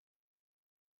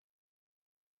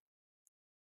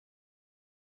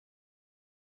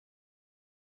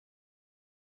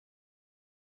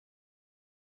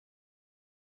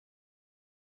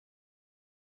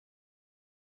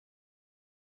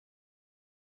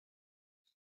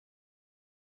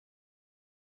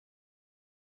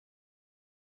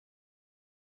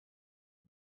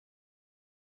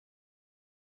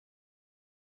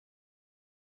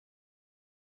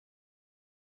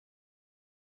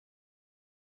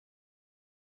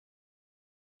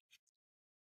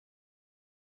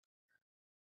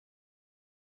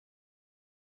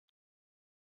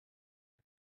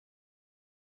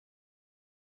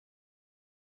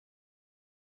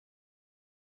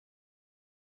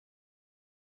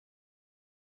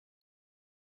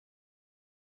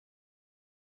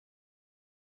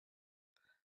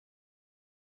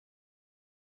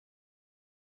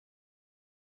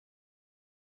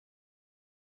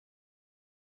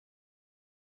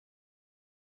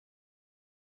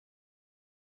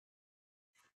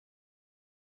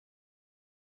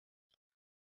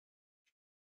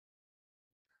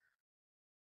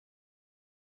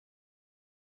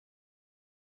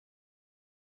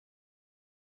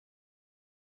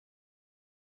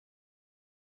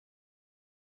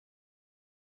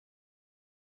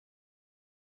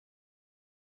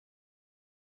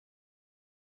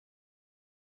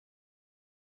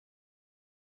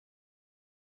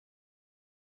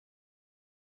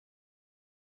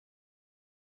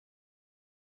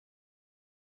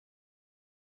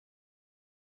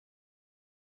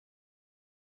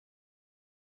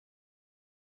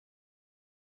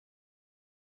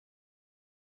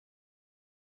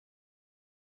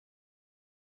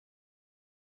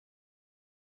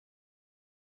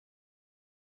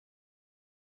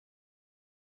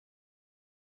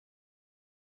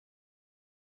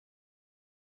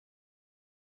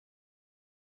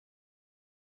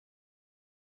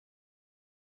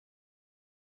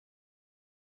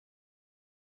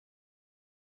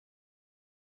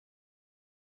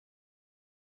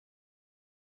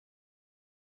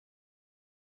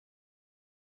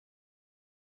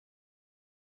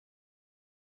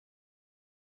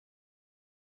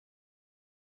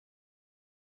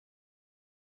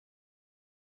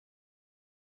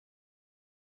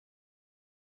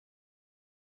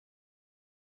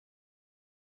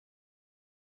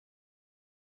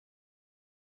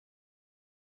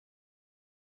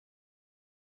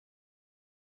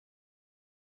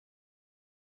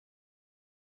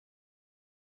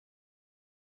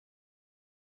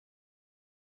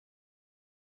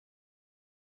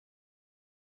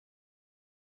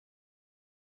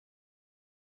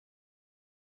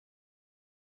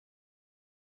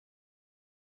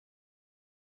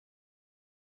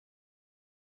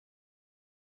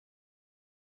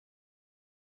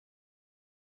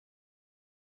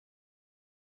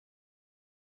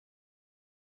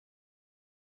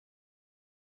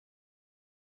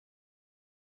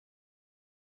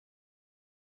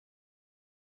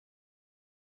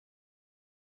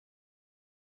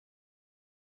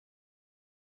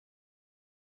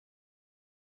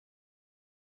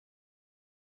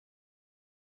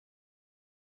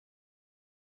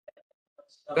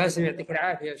 باسم يعطيك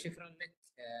العافية وشكرا لك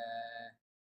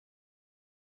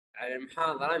على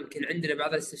المحاضرة. يمكن عندنا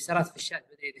بعض الاستفسارات في الشات،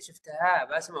 ما أدري إذا شفتها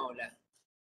باسم أو لا.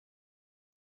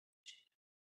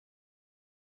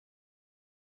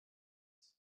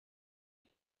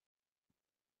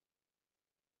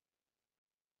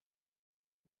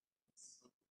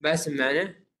 باسم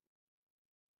معنا؟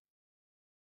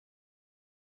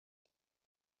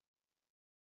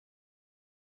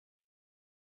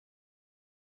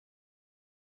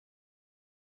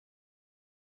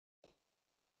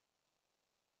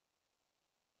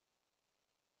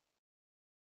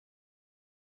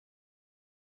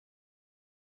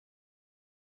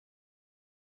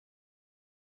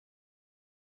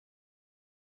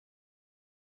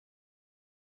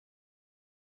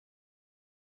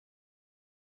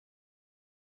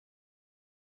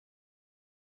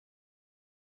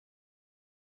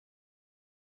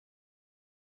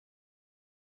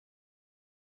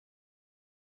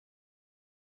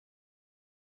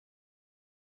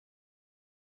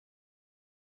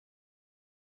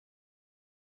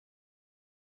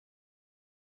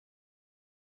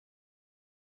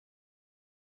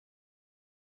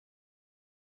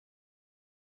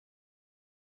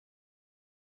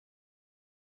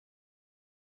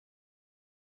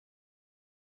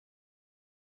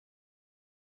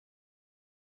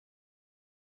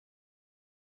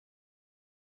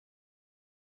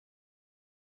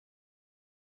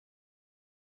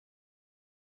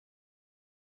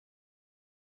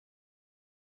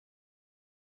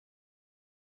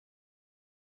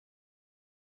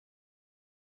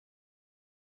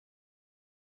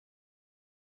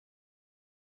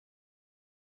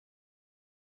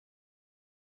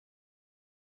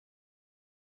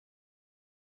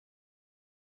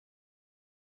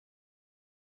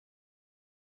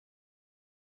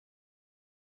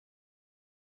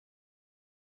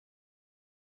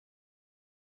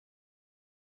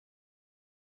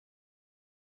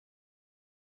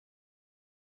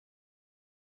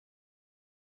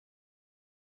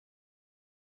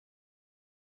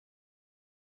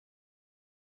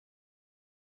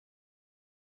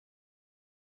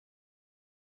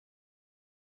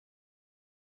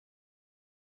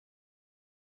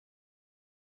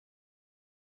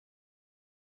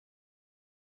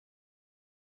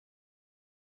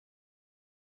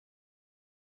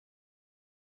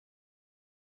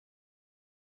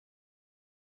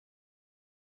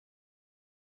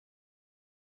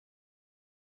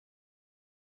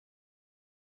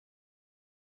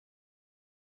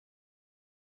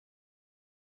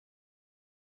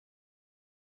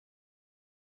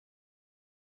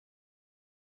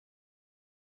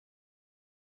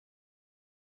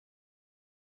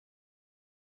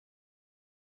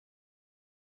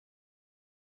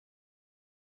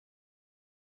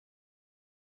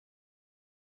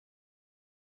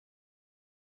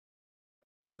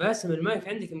 باسم المايك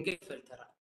عندك مقفل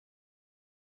ترى.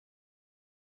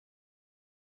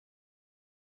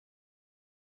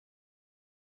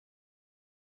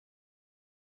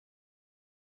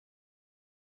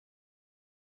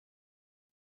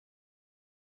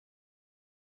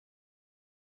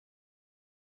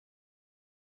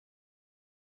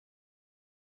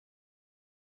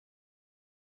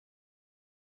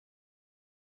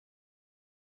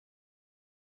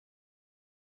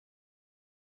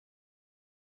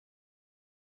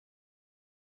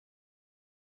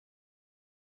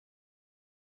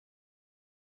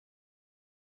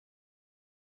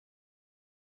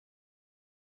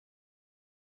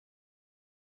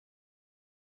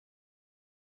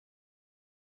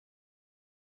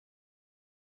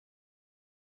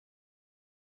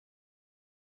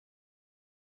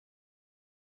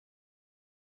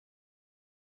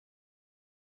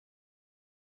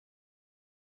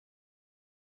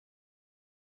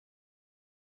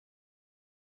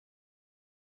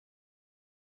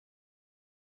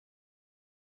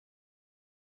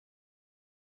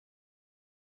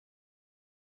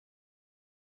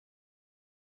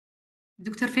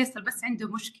 دكتور فيصل بس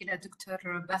عنده مشكلة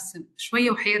دكتور باسم،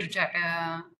 شوية وحيرجع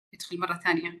يدخل مرة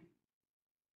ثانية.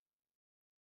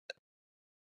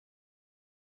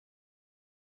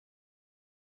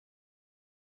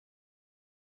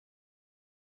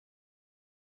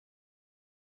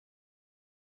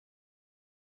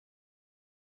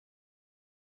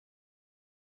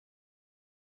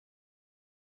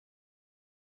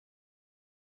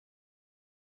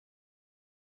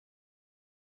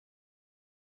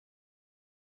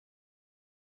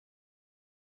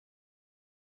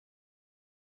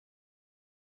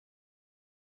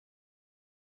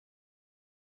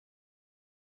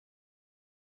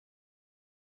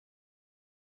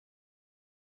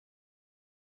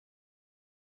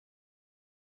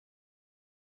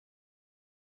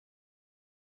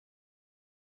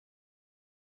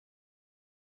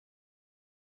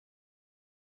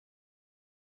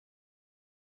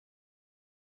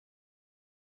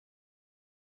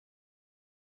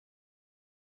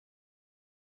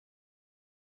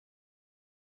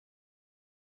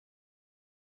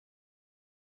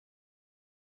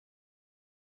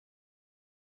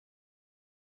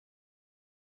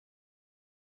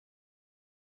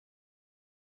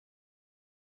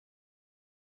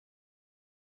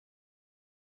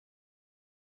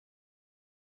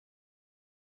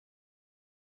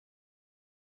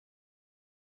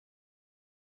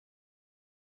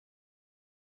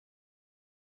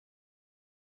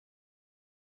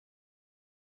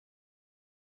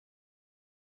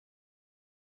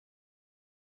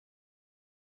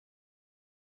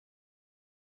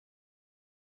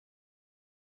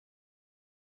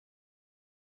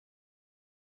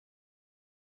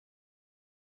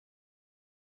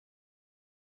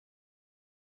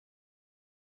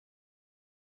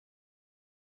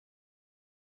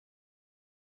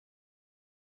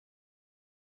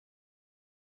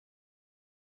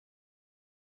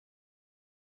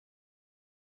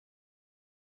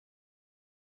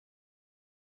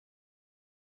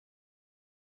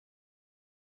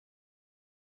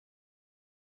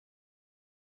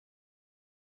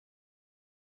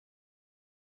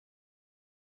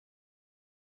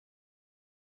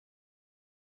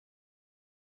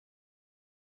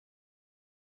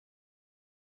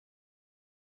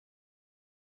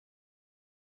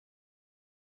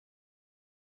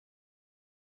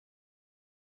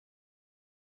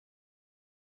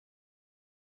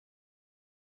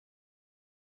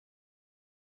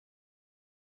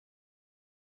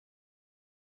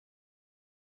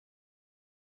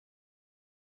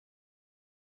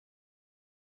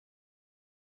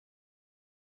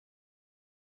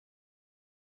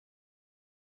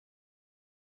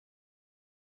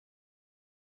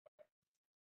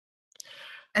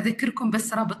 أذكركم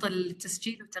بس رابط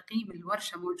التسجيل وتقييم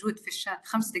الورشة موجود في الشات.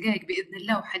 5 دقائق بإذن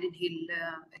الله وحننهي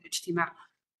الاجتماع.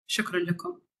 شكرا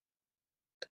لكم.